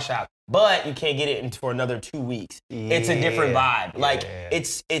from the Raw Shop. But you can't get it for another 2 weeks. Yeah. It's a different vibe. Like,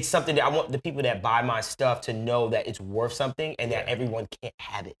 it's something that I want the people that buy my stuff to know that it's worth something and that everyone can't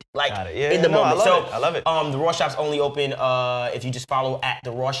have it. Like, in the moment. I love it. The Raw Shop's only open, if you just follow at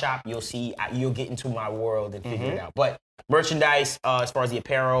the Raw Shop, you'll see, you'll get into my world and figure it out. But merchandise, as far as the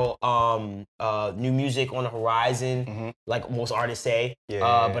apparel, new music on the horizon, like most artists say.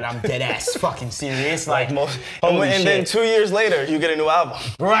 But I'm dead ass fucking serious. Like most. And then 2 years later, you get a new album.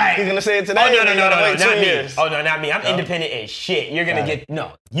 Right. He's gonna say it today. Oh no, not me. Oh no, not me. I'm independent as shit. You're gonna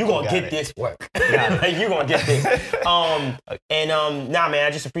you gonna get this work. Like you gonna get this. Nah, man,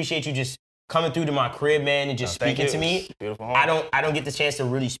 I just appreciate you just coming through to my crib, man, and just speaking to me. Beautiful home. I don't get the chance to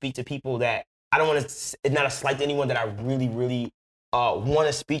really speak to people that I don't want to. It's not a slight to anyone that I really want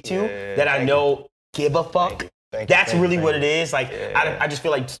to speak to that I know give a fuck. That's really what it is. Like I just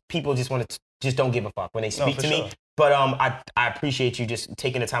feel like people just want to just don't give a fuck when they speak to me. But I appreciate you just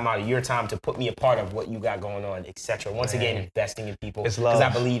taking the time out of your time to put me a part of what you got going on, etc. Once again, investing in people because I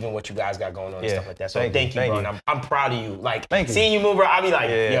believe in what you guys got going on and stuff like that. So thank you, bro. And I'm proud of you. Like seeing you move, bro, I'll be like,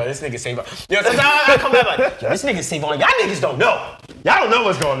 yo, this nigga SaVon. Yo, sometimes I come back like, yo, this nigga SaVon. Y'all niggas don't know. Y'all don't know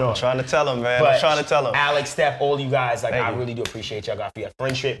what's going on. I'm trying to tell him, man. I'm trying to tell him. Alex, Steph, all you guys, like, I really do appreciate y'all for your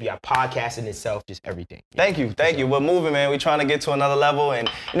friendship, your podcast in itself, just everything. Thank you. We're moving, man. We're trying to get to another level, and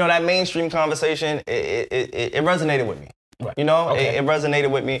you know that mainstream conversation, it resonated with me. Right. You know, it resonated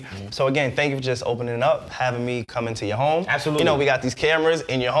with me. So again, thank you for just opening up, having me come into your home. Absolutely. You know, we got these cameras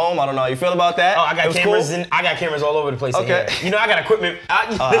in your home. I don't know how you feel about that. Oh, I got cameras I got cameras all over the place in here. You know, I got equipment.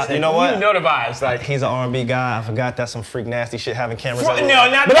 Listen, you know what? You know the vibes. Like he's an R&B guy. I forgot that's some freak nasty shit having cameras. No,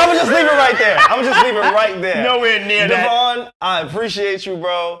 not. But I'm gonna just leave it right there. Nowhere near that. Devvon, I appreciate you,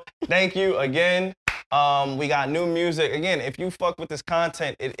 bro. Thank you again. We got new music. Again, if you fuck with this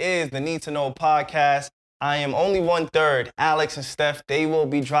content, it is the Need to Know podcast. I am only 1/3. Alex and Steph, they will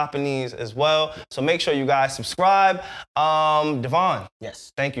be dropping these as well. So make sure you guys subscribe. Devvon.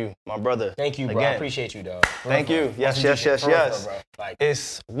 Yes. Thank you, my brother. Thank you, bro. Again. I appreciate you, though. Thank you. Yes. Like,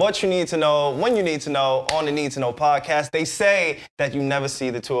 it's what you need to know, when you need to know, on the Need to Know podcast. They say that you never see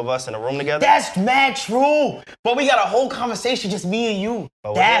the two of us in a room together. That's mad true. But we got a whole conversation, just me and you.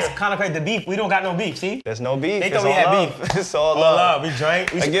 Oh, that's kind of crazy. The beef, we don't got no beef, see? There's no beef. They thought we had beef. It's all love. We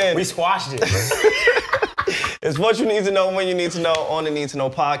drank. We squashed it. It's what you need to know when you need to know on the Need to Know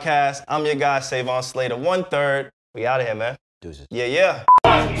podcast. I'm your guy, SaVon Slater, 1/3. We out of here, man. Deuces. Yeah.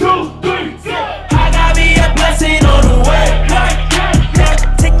 1, 2, 3, 4. I got me a blessing on the way.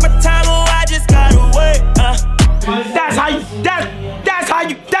 Take my time, I just gotta wait.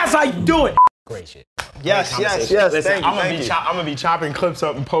 That's how you do it. Great shit. Yes. Listen, Thank you. I'm gonna be chopping clips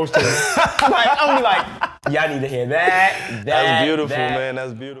up and posting. I'm gonna be like, y'all need to hear that. That's beautiful, man.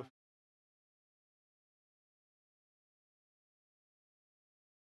 That's beautiful.